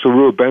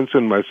Sarua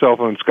Benson, myself,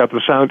 and it's got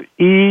the sound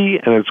E,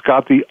 and it's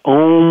got the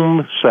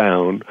Om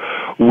sound,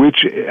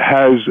 which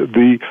has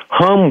the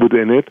hum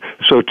within it.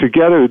 So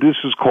together, this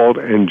is called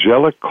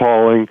Angelic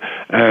Calling,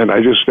 and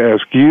I just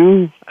ask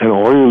you and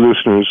all your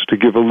listeners to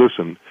give a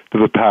listen to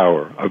the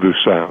power of this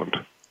sound.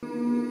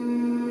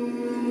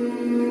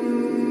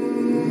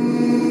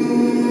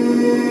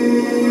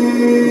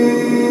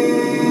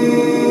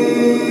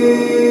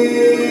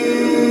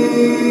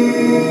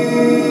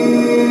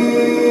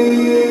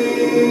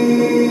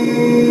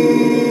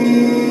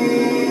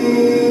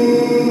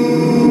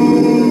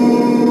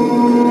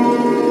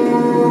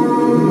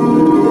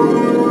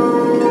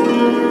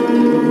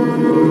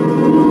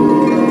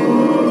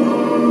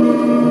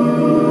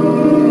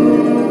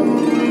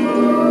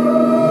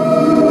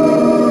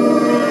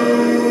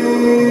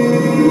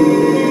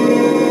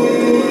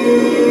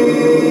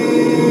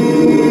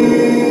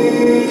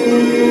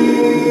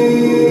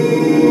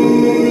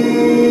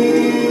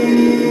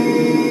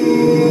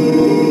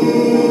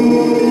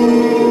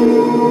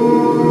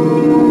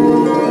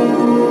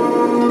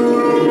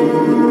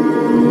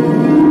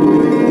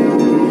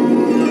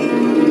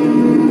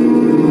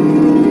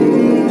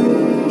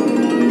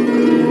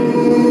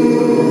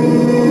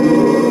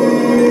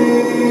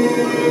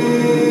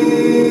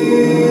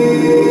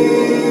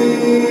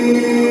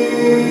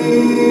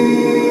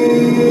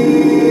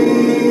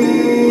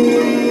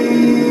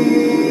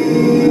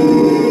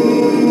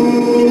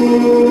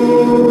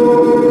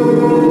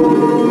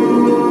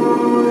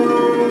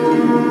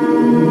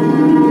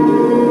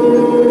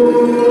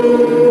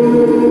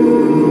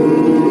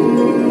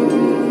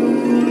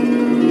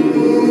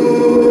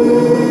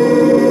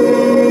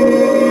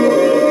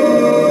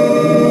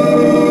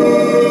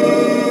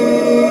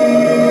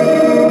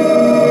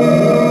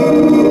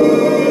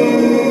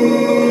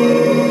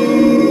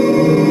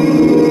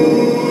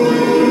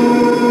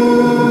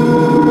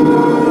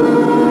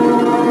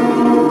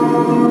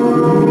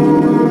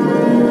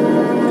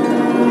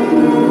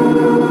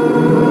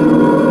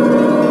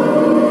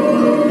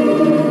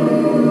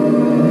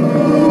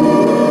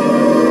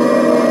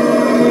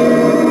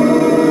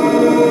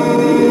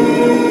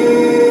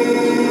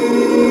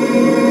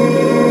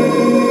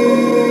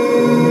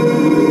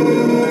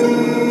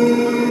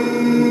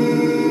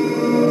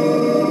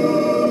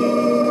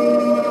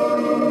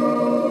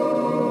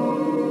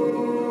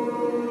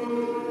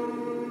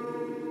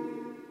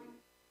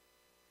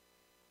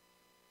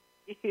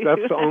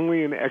 That's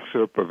only an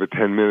excerpt of a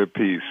 10-minute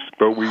piece,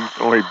 but we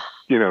only,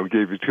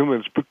 gave you 2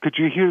 minutes. But could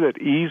you hear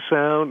that E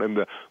sound and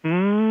the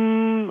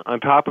on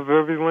top of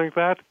everything like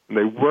that? And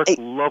they work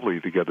lovely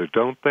together,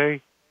 don't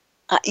they?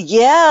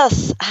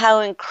 Yes,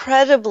 how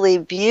incredibly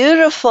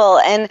beautiful.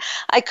 And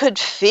I could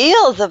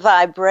feel the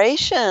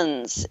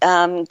vibrations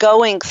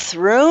going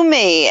through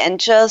me and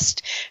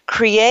just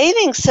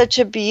creating such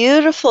a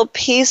beautiful,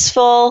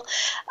 peaceful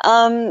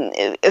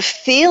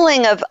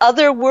feeling of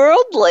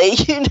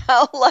otherworldly,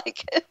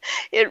 like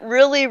it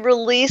really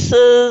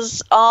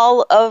releases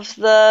all of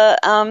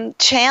the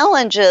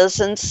challenges,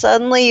 and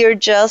suddenly you're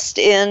just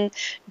in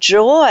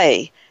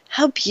joy.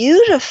 How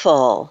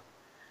beautiful.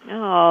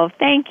 Oh,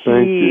 thank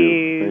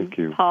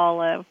you,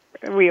 Paula.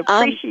 We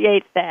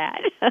appreciate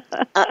that.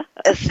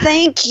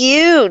 Thank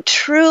you,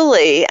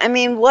 truly. I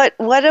mean, what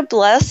a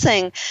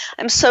blessing.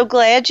 I'm so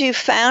glad you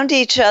found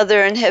each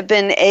other and have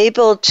been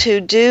able to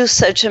do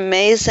such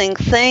amazing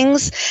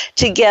things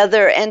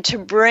together and to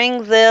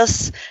bring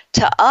this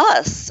to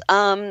us.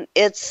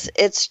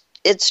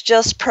 It's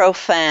just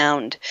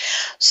profound.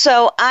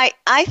 So I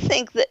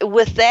think that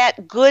with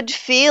that good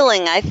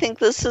feeling, I think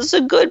this is a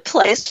good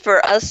place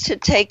for us to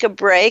take a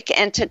break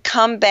and to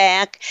come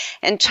back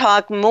and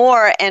talk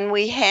more. And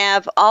we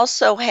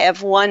also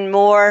have one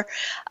more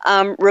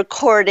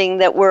recording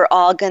that we're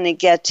all going to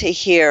get to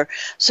hear.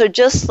 So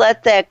just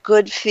let that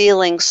good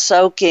feeling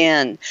soak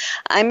in.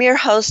 I'm your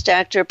host,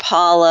 Dr.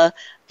 Paula,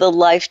 the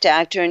Life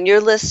Doctor, and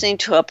you're listening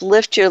to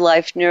Uplift Your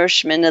Life,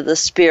 Nourishment of the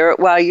Spirit.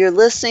 While you're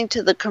listening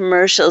to the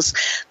commercials,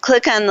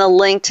 click on the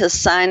link to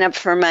sign up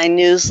for my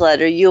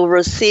newsletter. You'll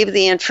receive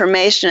the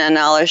information on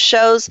all our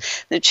shows,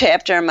 the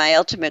chapter on my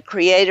ultimate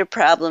creative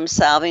problem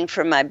solving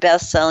from my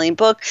best-selling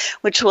book,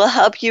 which will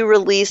help you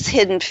release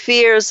hidden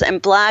fears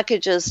and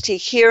blockages to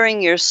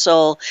hearing your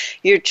soul,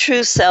 your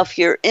true self,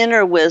 your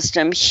inner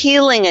wisdom,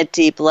 healing at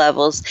deep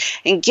levels,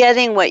 and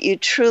getting what you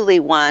truly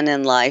want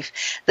in life.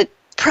 The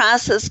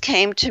process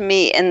came to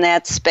me in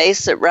that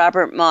space that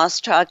Robert Moss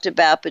talked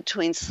about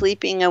between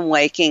sleeping and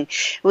waking.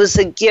 It was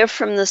a gift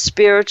from the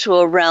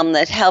spiritual realm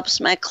that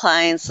helps my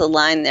clients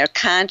align their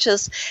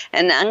conscious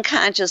and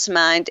unconscious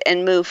mind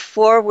and move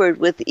forward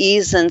with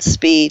ease and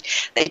speed.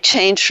 They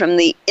change from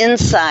the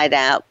inside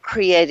out,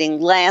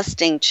 creating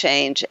lasting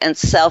change and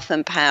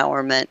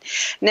self-empowerment.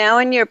 Now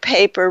in your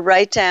paper,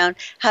 write down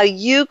how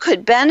you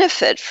could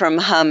benefit from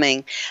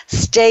humming.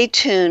 Stay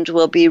tuned.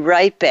 We'll be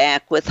right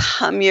back with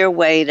Hum Your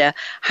Way to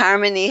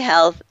Harmony,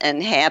 Health,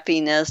 and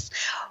Happiness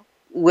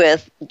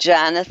with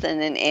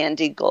Jonathan and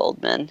Andy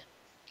Goldman.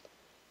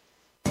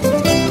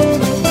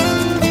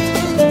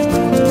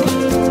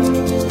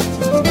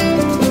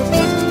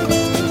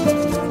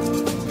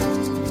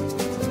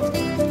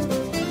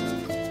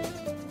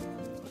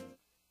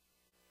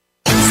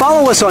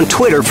 Follow us on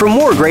Twitter for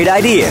more great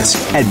ideas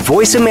at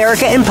Voice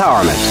America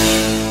Empowerment.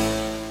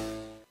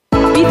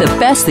 Be the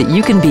best that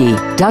you can be.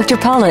 Dr.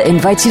 Paula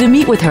invites you to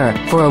meet with her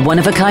for a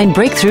one-of-a-kind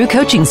breakthrough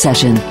coaching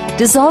session.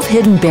 Dissolve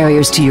hidden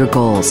barriers to your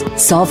goals,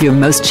 solve your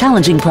most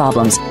challenging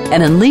problems,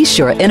 and unleash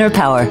your inner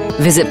power.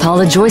 Visit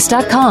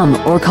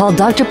paulajoyce.com or call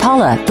Dr.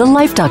 Paula, the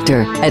Life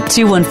Doctor, at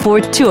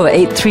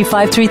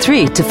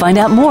 214-208-3533 to find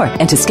out more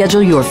and to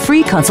schedule your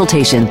free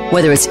consultation.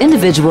 Whether it's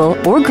individual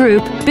or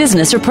group,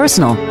 business or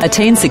personal,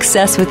 attain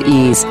success with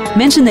ease.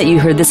 Mention that you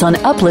heard this on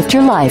Uplift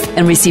Your Life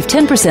and receive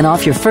 10%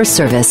 off your first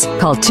service.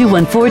 Call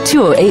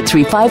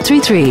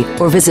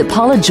 214-208-3533 or visit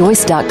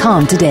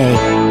paulajoyce.com today.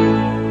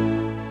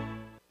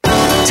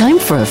 Time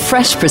for a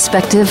fresh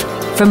perspective.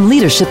 From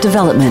leadership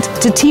development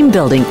to team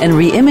building and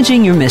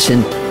re-imaging your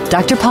mission,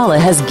 Dr. Paula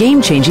has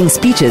game-changing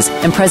speeches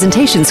and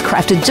presentations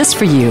crafted just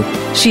for you.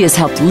 She has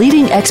helped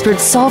leading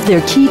experts solve their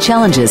key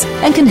challenges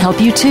and can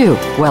help you too,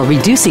 while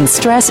reducing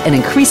stress and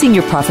increasing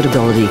your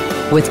profitability.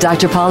 With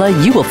Dr. Paula,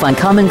 you will find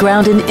common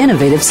ground and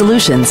innovative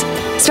solutions.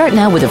 Start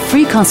now with a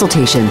free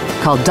consultation.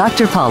 Call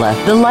Dr. Paula,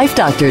 the Life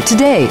Doctor,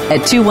 today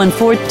at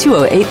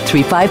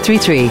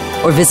 214-208-3533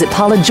 or visit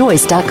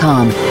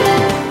paulajoyce.com.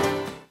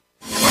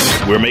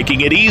 We're making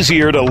it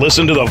easier to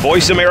listen to the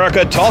Voice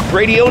America Talk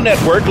Radio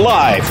Network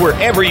live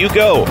wherever you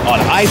go on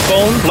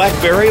iPhone,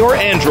 BlackBerry, or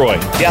Android.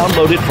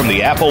 Download it from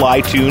the Apple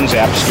iTunes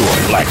App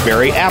Store,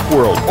 BlackBerry App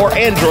World, or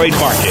Android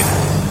Market.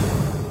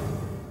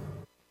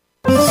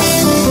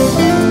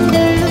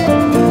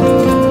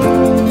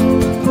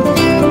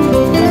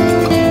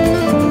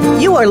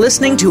 You are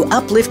listening to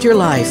Uplift Your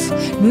Life,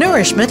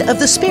 Nourishment of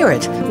the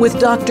Spirit with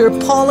Dr.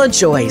 Paula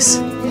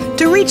Joyce.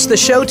 To reach the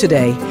show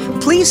today,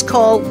 please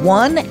call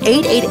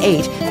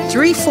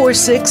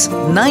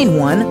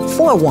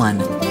 1-888-346-9141.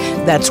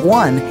 That's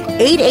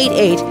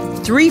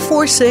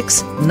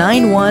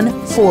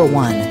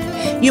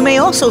 1-888-346-9141. You may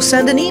also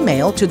send an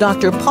email to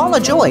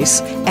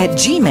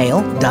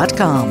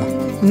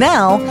drpaulajoyce@gmail.com.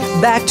 Now,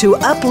 back to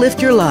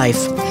Uplift Your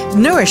Life,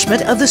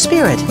 Nourishment of the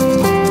Spirit.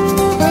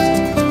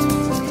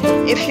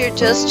 If you're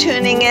just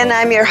tuning in,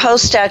 I'm your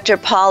host, Dr.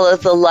 Paula,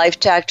 the Life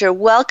Doctor.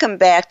 Welcome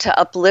back to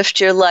Uplift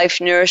Your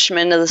Life,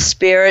 Nourishment of the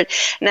Spirit.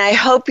 And I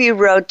hope you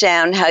wrote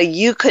down how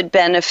you could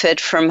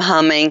benefit from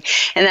humming.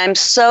 And I'm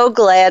so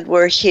glad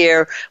we're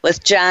here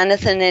with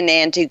Jonathan and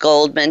Andy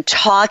Goldman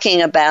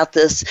talking about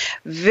this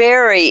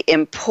very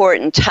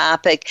important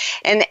topic.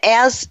 And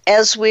as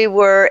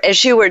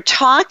you were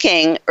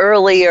talking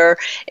earlier,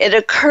 it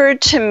occurred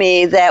to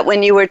me that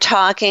when you were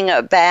talking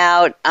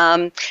about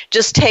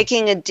just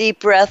taking a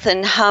deep breath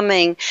and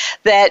humming,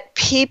 that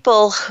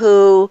people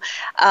who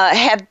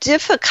have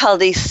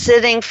difficulty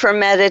sitting for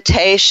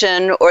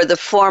meditation, or the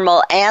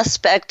formal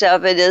aspect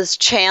of it is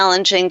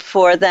challenging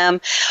for them,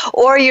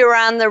 or you're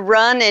on the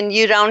run and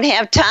you don't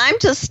have time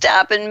to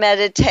stop and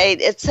meditate,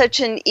 it's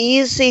such an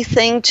easy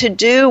thing to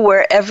do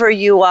wherever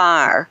you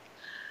are.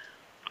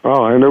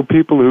 Oh, I know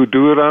people who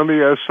do it on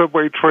the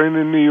subway train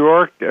in New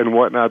York and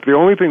whatnot. The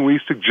only thing we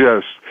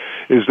suggest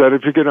is that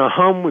if you're going to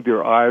hum with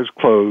your eyes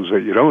closed,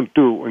 that you don't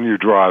do it when you're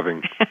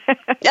driving.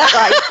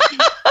 Right.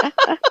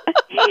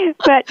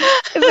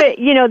 but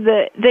you know,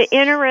 the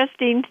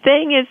interesting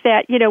thing is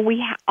that, you know,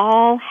 we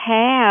all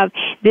have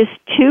this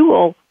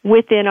tool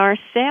within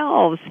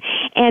ourselves,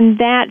 and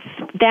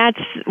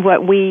that's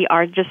what we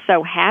are just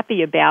so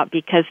happy about,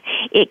 because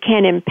it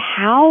can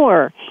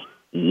empower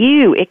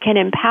you. It can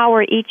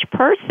empower each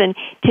person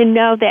to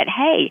know that,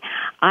 hey,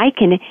 I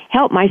can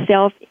help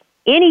myself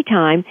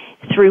anytime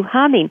through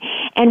humming.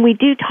 And we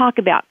do talk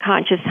about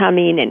conscious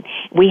humming, and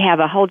we have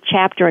a whole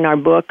chapter in our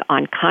book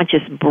on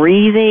conscious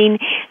breathing,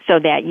 so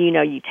that, you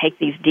know, you take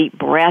these deep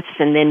breaths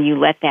and then you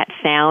let that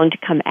sound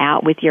come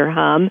out with your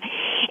hum.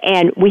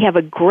 And we have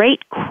a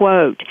great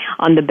quote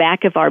on the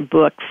back of our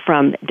book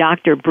from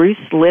Dr. Bruce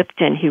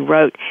Lipton, who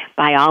wrote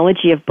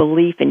Biology of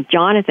Belief, and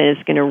Jonathan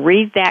is going to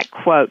read that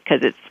quote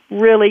because it's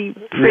really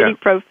pretty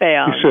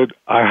profound. He said,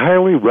 I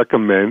highly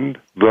recommend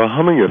the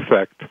humming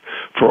effect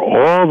for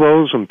all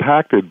those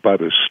impacted by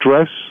the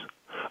stress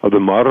of the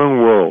modern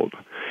world.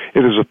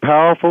 It is a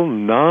powerful,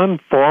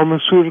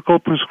 non-pharmaceutical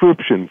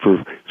prescription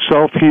for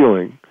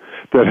self-healing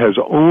that has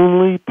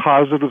only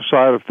positive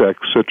side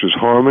effects such as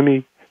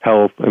harmony,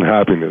 health, and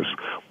happiness.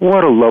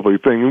 What a lovely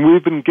thing. And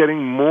we've been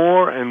getting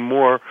more and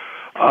more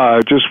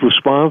just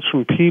response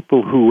from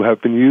people who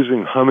have been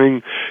using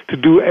humming to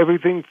do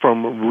everything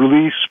from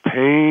release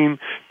pain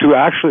to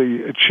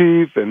actually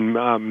achieve and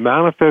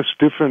manifest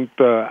different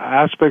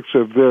aspects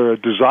of their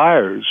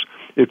desires.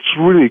 It's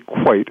really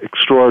quite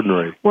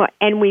extraordinary. Well,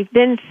 and we've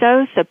been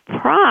so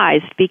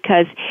surprised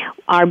because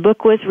our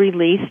book was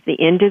released the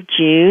end of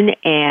June,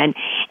 and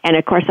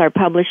of course our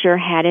publisher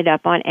had it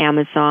up on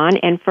Amazon,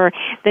 and for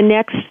the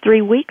next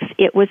 3 weeks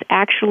it was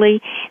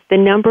actually the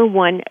number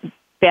one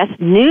best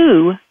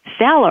new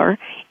seller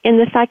in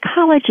the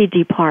psychology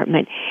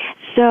department.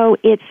 So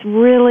it's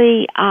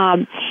really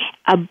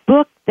a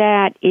book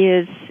that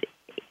is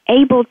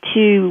able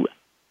to,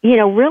 you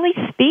know, really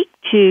speak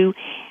to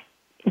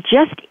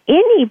just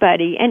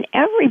anybody and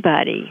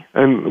everybody.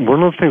 And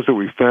one of the things that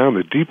we found,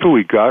 the deeper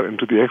we got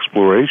into the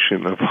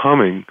exploration of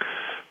humming,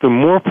 the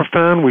more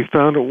profound we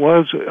found it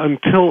was,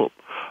 until,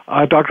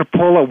 Dr.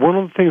 Paula, one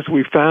of the things that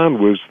we found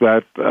was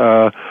that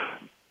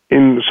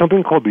in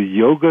something called the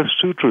Yoga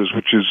Sutras,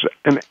 which is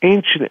an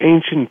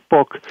ancient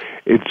book,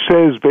 it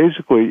says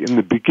basically in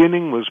the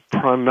beginning was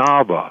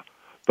pranava,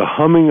 the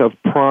humming of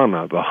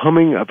prana, the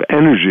humming of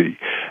energy.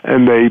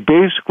 And they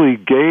basically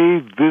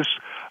gave this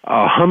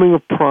humming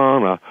of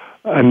prana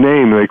a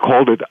name. They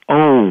called it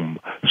Om.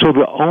 So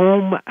the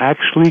Om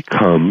actually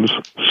comes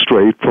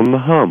straight from the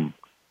hum.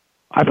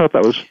 I thought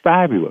that was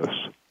fabulous.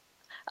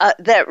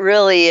 That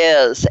really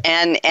is,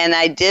 and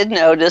I did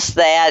notice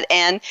that,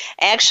 and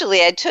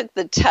actually I took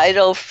the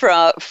title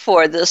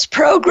for this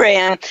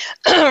program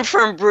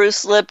from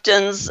Bruce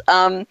Lipton's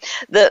from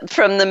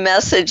the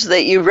message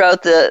that you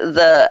wrote,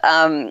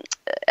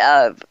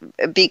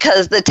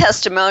 because the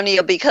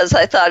testimonial, because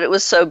I thought it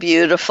was so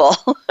beautiful.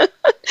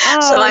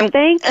 Oh,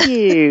 thank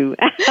you.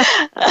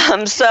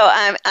 So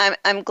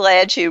I'm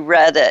glad you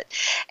read it,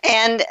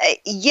 and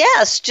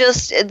yes,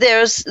 just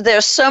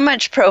there's so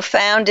much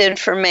profound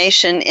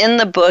information in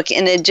the book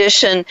in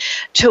addition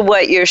to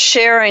what you're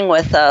sharing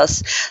with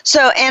us.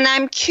 So, and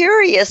I'm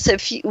curious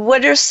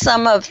what are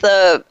some of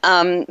the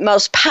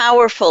most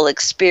powerful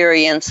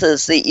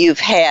experiences that you've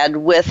had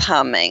with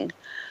humming?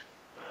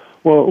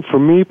 Well, for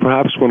me,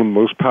 perhaps one of the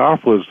most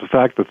powerful is the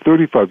fact that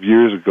 35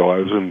 years ago I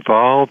was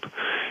involved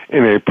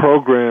in a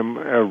program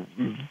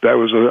that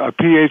was a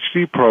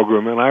PhD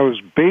program, and I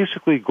was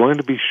basically going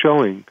to be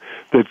showing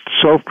that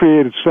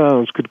self-created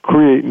sounds could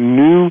create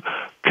new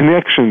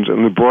connections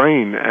in the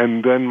brain.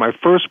 And then my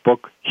first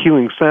book,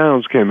 Healing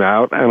Sounds, came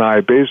out, and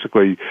I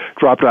basically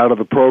dropped out of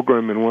the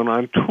program and went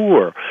on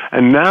tour.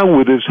 And now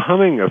with this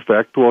humming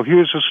effect, well,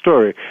 here's the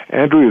story.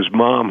 Andrea's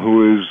mom,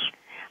 who is...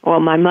 Well,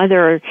 my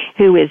mother,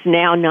 who is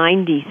now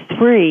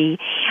 93,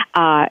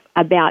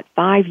 about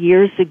 5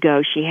 years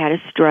ago, she had a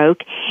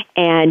stroke,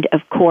 and of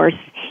course,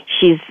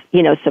 she's,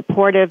 you know,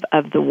 supportive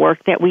of the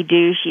work that we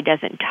do. She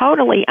doesn't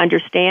totally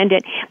understand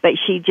it, but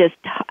she just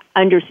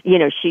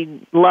she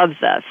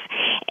loves us.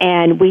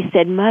 And we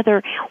said,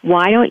 Mother,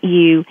 why don't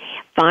you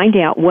find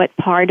out what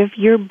part of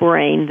your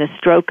brain the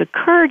stroke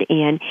occurred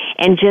in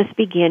and just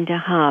begin to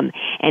hum.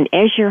 And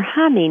as you're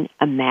humming,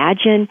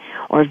 imagine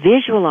or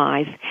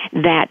visualize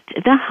that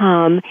the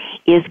hum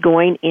is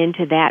going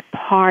into that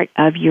part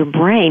of your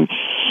brain.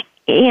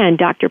 And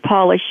Dr.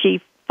 Paula,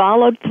 she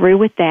followed through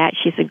with that.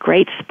 She's a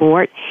great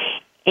sport.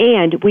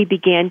 And we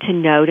began to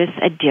notice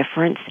a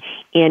difference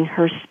in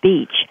her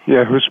speech.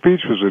 Yeah, her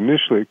speech was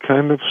initially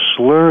kind of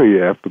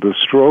slurry after the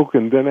stroke,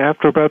 and then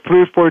after about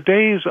 3 or 4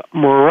 days,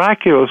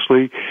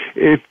 miraculously,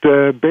 it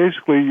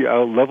basically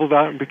leveled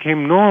out and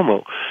became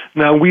normal.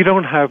 Now, we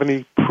don't have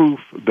any proof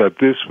that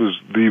this was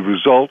the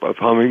result of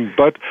humming,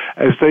 but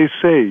as they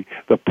say,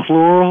 the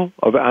plural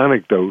of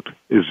anecdote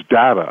is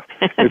data.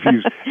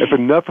 If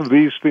enough of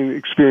these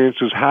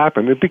experiences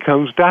happen, it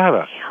becomes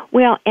data.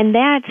 Well, and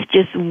that's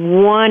just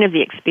one of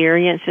the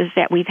experiences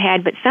that we've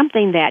had, but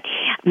something that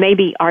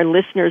maybe our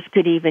listeners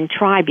could even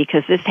try,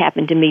 because this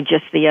happened to me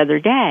just the other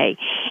day.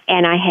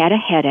 And I had a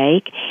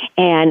headache,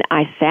 and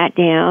I sat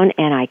down,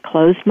 and I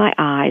closed my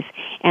eyes,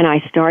 and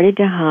I started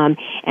to hum,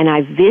 and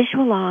I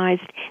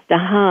visualized the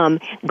hum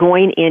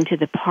going into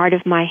the part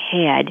of my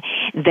head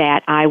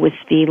that I was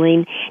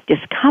feeling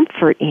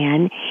discomfort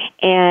in,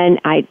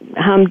 and I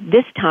hummed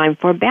this time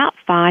for about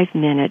 5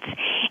 minutes,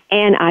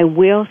 and I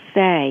will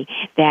say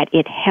that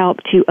it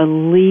helped to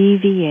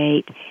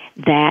alleviate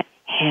that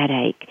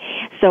headache.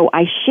 So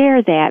I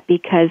share that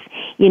because,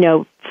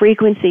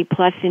 frequency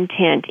plus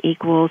intent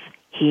equals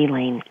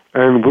healing.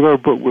 And with our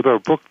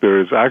book, there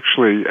is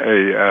actually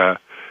a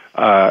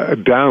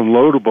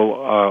downloadable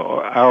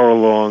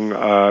hour-long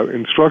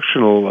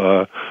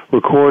instructional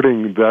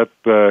recording that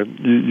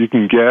you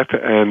can get,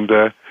 and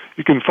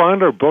you can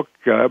find our book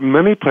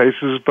many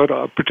places, but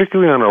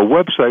particularly on our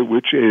website,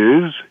 which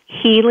is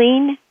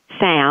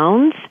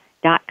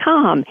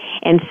healingsounds.com,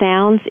 and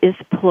sounds is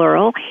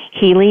plural,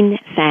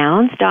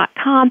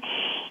 healingsounds.com.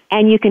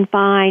 And you can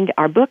find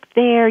our book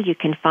there. You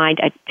can find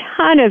a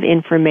ton of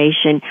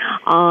information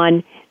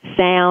on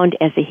sound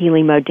as a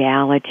healing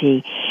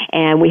modality.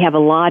 And we have a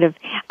lot of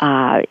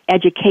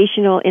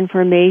educational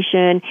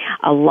information,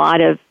 a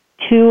lot of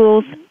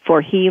tools for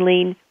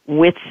healing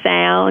with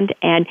sound,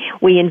 and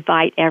we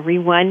invite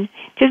everyone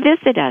to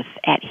visit us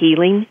at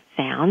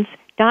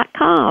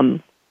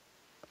healingsounds.com.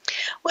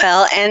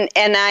 Well,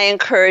 and I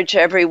encourage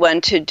everyone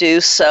to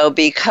do so,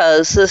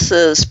 because this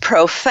is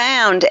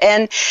profound.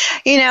 And,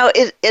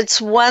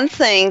 it's one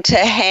thing to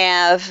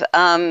have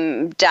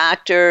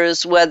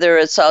doctors, whether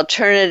it's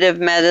alternative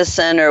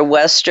medicine or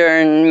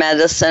Western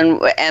medicine,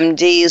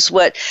 MDs,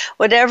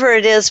 whatever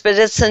it is, but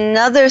it's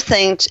another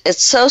thing.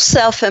 It's so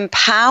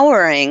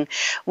self-empowering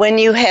when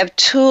you have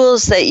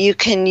tools that you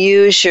can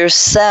use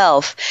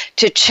yourself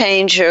to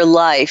change your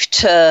life,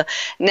 to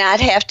not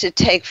have to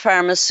take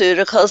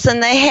pharmaceuticals.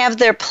 And they have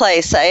their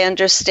place. I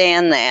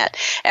understand that.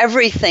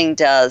 Everything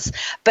does.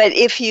 But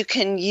if you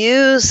can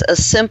use a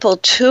simple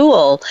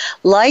tool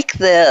like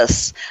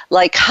this,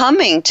 like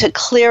humming to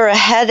clear a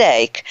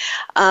headache,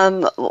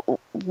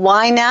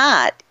 why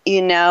not?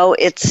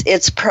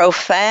 It's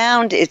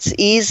profound, it's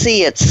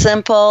easy, it's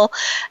simple,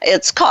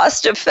 it's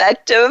cost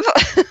effective.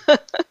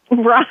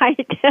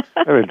 Right.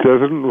 And it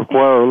doesn't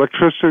require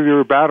electricity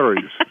or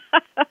batteries.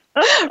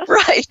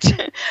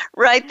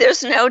 Right.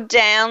 There's no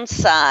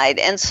downside.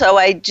 And so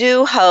I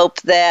do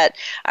hope that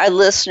our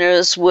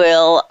listeners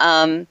will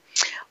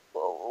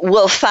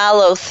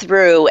follow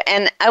through.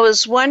 And I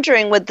was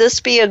wondering, would this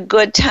be a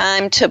good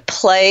time to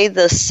play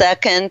the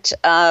second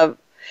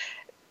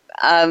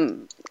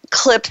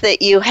clip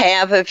that you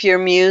have of your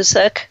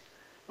music?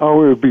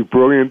 Oh, it would be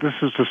brilliant. This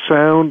is the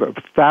sound of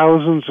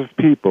thousands of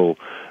people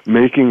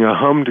making a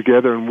hum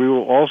together, and we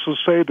will also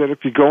say that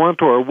if you go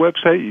onto our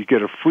website, you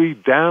get a free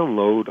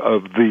download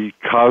of the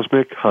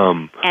Cosmic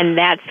Hum. And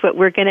that's what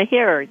we're going to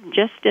hear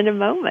just in a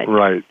moment.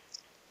 Right.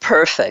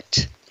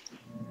 Perfect.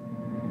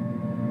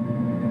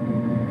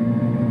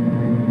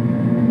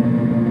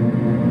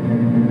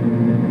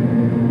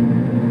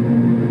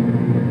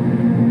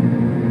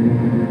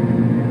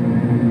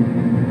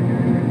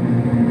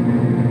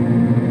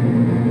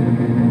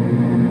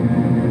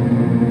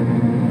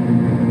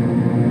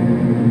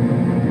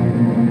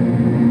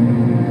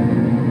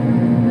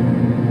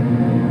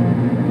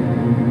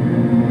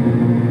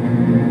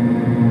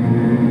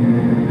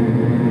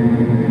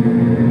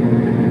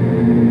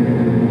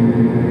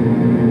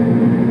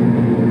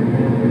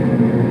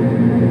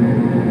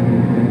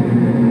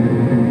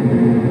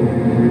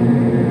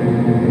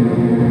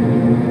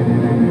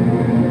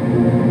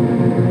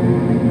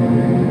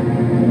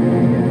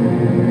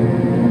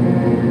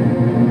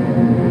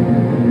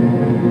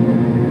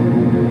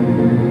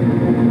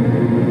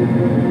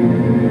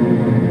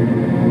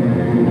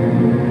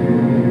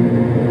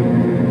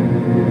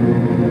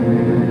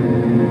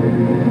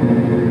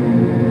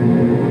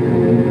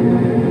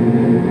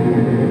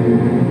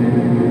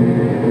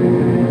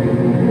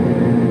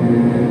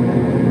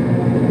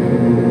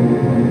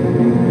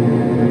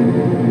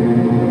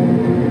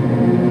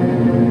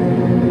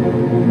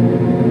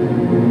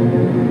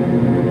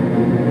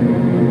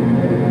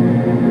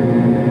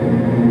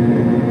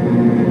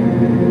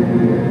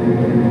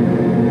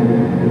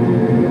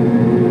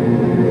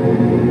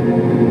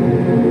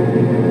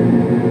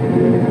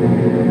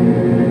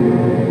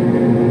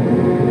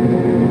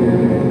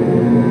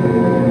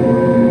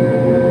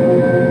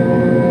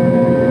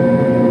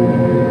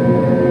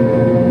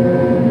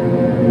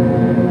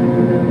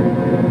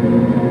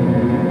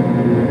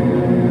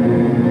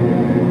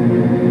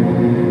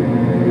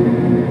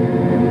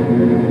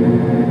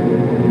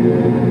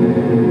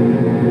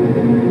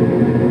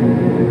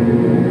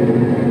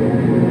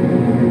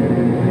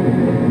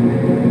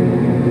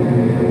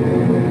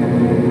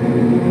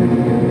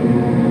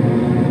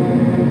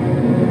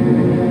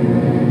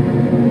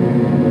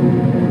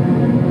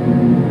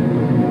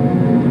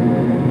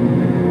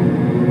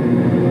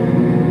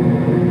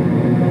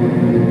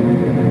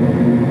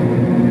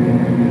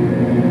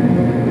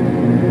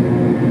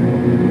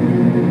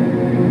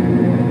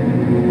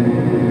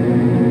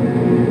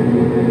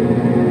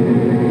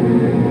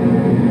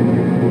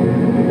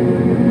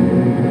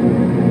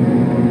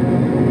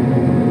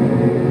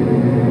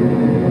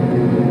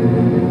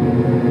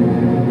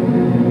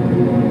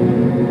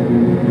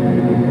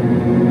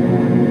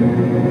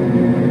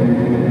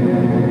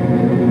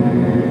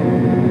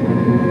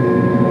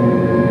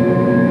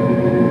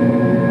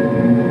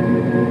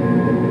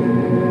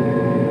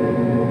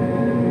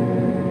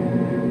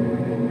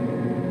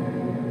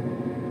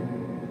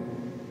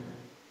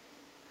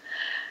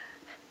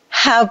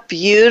 How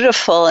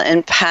beautiful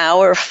and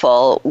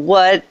powerful.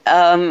 What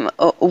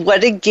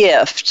a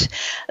gift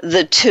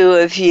the two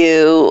of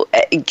you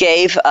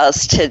gave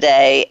us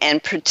today,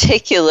 and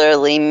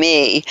particularly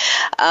me.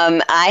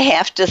 I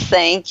have to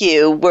thank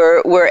you.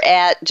 We're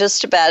at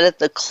just about at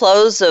the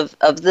close of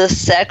this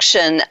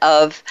section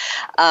of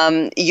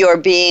your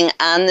being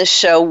on the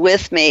show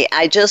with me.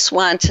 I just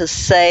want to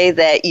say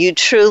that you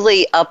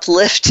truly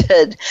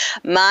uplifted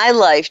my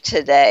life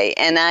today,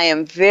 and I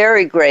am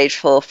very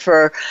grateful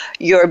for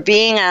your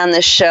being on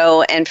the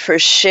show and for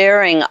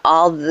sharing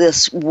all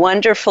this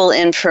wonderful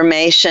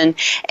information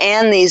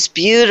and these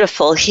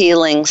beautiful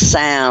healing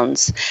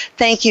sounds.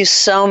 Thank you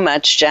so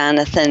much,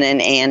 Jonathan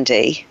and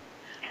Andy.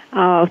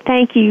 Oh,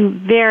 thank you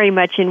very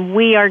much, and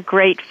we are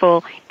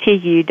grateful to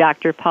you,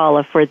 Dr.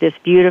 Paula, for this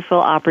beautiful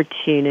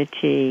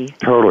opportunity.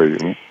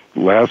 Totally.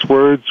 Last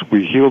words,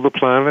 we heal the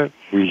planet,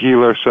 we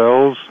heal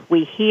ourselves.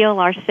 We heal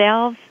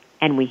ourselves,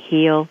 and we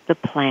heal the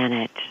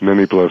planet.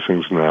 Many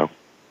blessings now.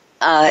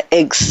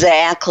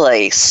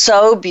 Exactly.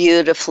 So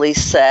beautifully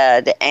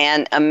said,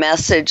 and a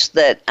message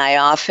that I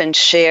often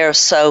share.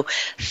 So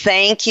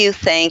thank you,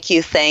 thank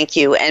you, thank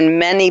you, and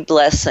many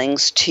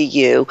blessings to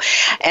you.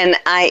 And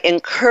I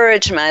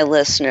encourage my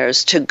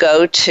listeners to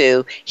go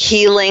to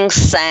Healing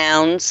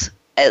Sounds,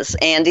 as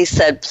Andy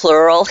said,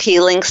 plural,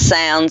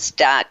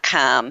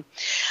 healingsounds.com.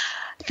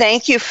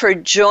 Thank you for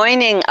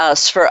joining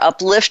us for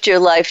Uplift Your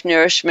Life,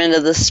 Nourishment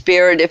of the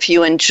Spirit. If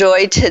you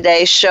enjoyed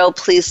today's show,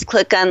 please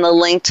click on the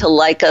link to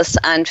like us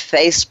on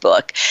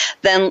Facebook.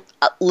 Then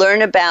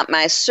learn about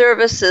my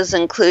services,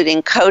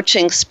 including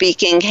coaching,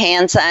 speaking,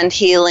 hands-on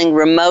healing,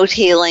 remote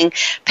healing,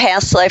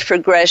 past life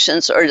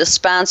regressions, or to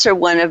sponsor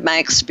one of my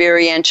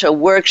experiential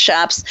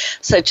workshops,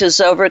 such as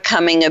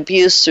Overcoming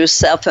Abuse Through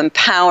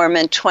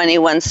Self-Empowerment,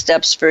 21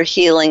 Steps for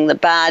Healing the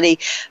Body,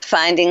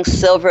 Finding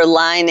Silver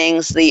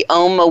Linings, the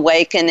Om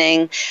Awakening,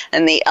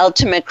 and the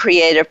Ultimate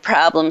Creative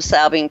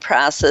Problem-Solving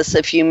Process.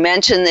 If you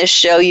mention this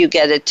show, you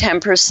get a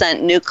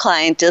 10% new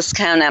client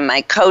discount on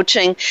my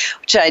coaching,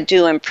 which I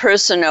do in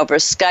person over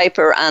Skype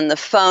or on the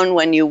phone.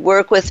 When you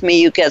work with me,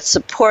 you get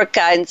support,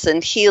 guidance,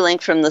 and healing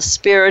from the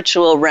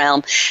spiritual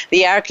realm.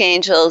 The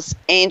archangels,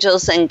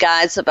 angels, and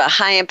guides of a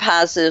high and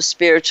positive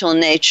spiritual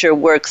nature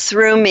work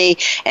through me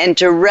and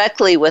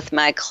directly with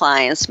my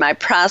clients. My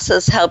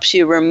process helps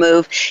you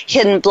remove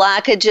hidden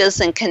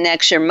blockages and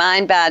connects your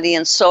mind, body,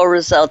 and soul,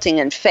 resulting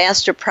in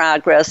faster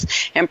progress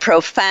and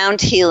profound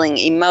healing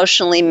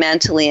emotionally,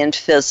 mentally, and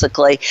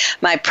physically.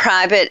 My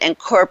private and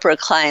corporate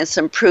clients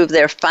improve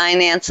their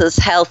finances,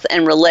 health,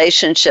 and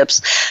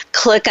relationships.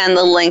 Click on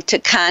the link to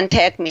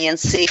contact me and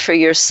see for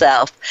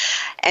yourself.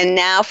 And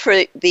now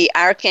for the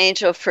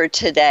Archangel for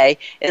today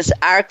is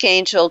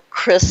Archangel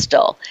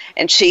Crystal,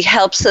 and she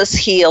helps us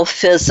heal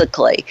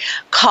physically.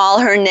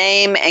 Call her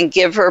name and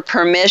give her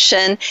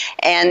permission,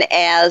 and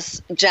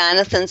as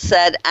Jonathan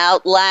said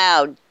out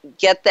loud,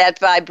 get that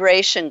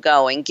vibration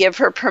going. Give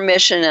her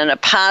permission in a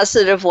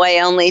positive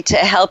way only to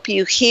help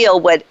you heal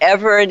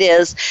whatever it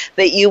is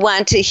that you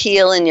want to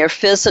heal in your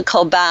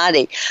physical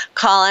body.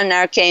 Call on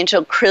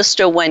Archangel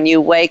Crystal when you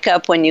wake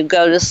up, when you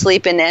go to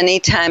sleep, and any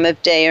time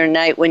of day or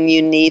night when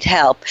you need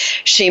help.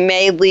 She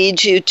may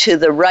lead you to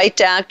the right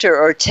doctor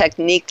or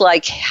technique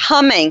like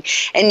humming,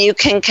 and you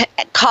can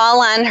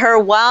call on her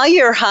while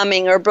you're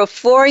humming or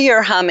before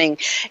you're humming.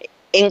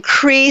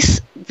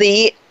 Increase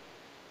the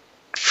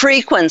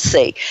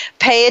frequency.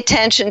 Pay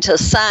attention to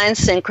signs,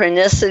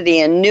 synchronicity,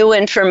 and new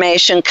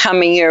information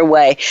coming your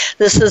way.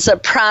 This is a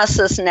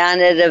process, not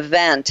an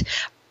event.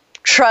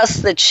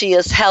 Trust that she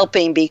is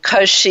helping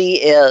because she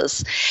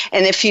is.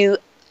 And if you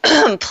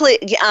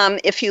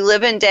if you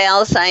live in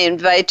Dallas, I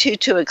invite you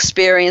to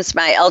experience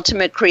my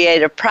Ultimate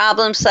Creative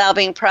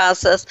Problem-Solving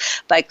Process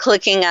by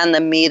clicking on the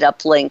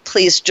Meetup link.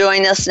 Please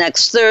join us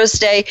next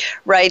Thursday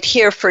right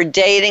here for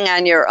Dating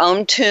on Your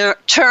Own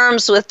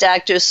Terms with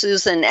Dr.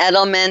 Susan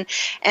Edelman,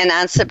 and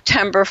on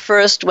September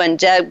 1st when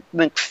Deb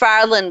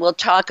McFarland will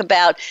talk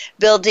about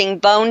building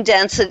bone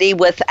density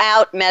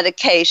without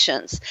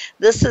medications.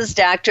 This is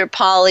Dr.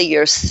 Paula,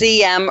 your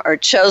CM or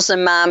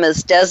chosen mom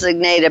as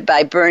designated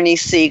by Bernie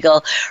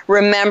Siegel.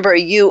 Remember,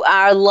 you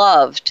are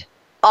loved.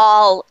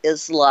 All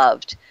is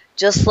loved.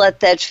 Just let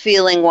that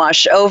feeling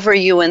wash over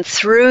you and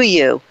through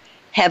you.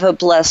 Have a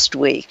blessed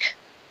week.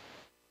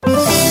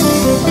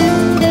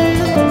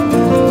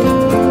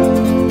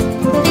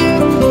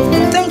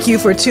 Thank you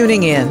for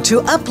tuning in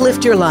to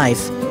Uplift Your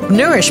Life,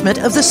 Nourishment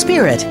of the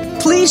Spirit.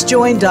 Please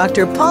join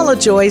Dr. Paula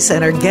Joyce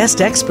and her guest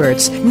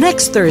experts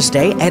next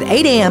Thursday at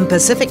 8 a.m.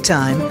 Pacific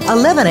Time,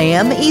 11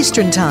 a.m.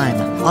 Eastern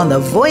Time on the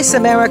Voice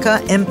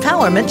America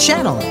Empowerment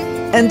Channel.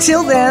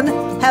 Until then,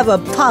 have a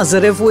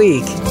positive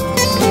week.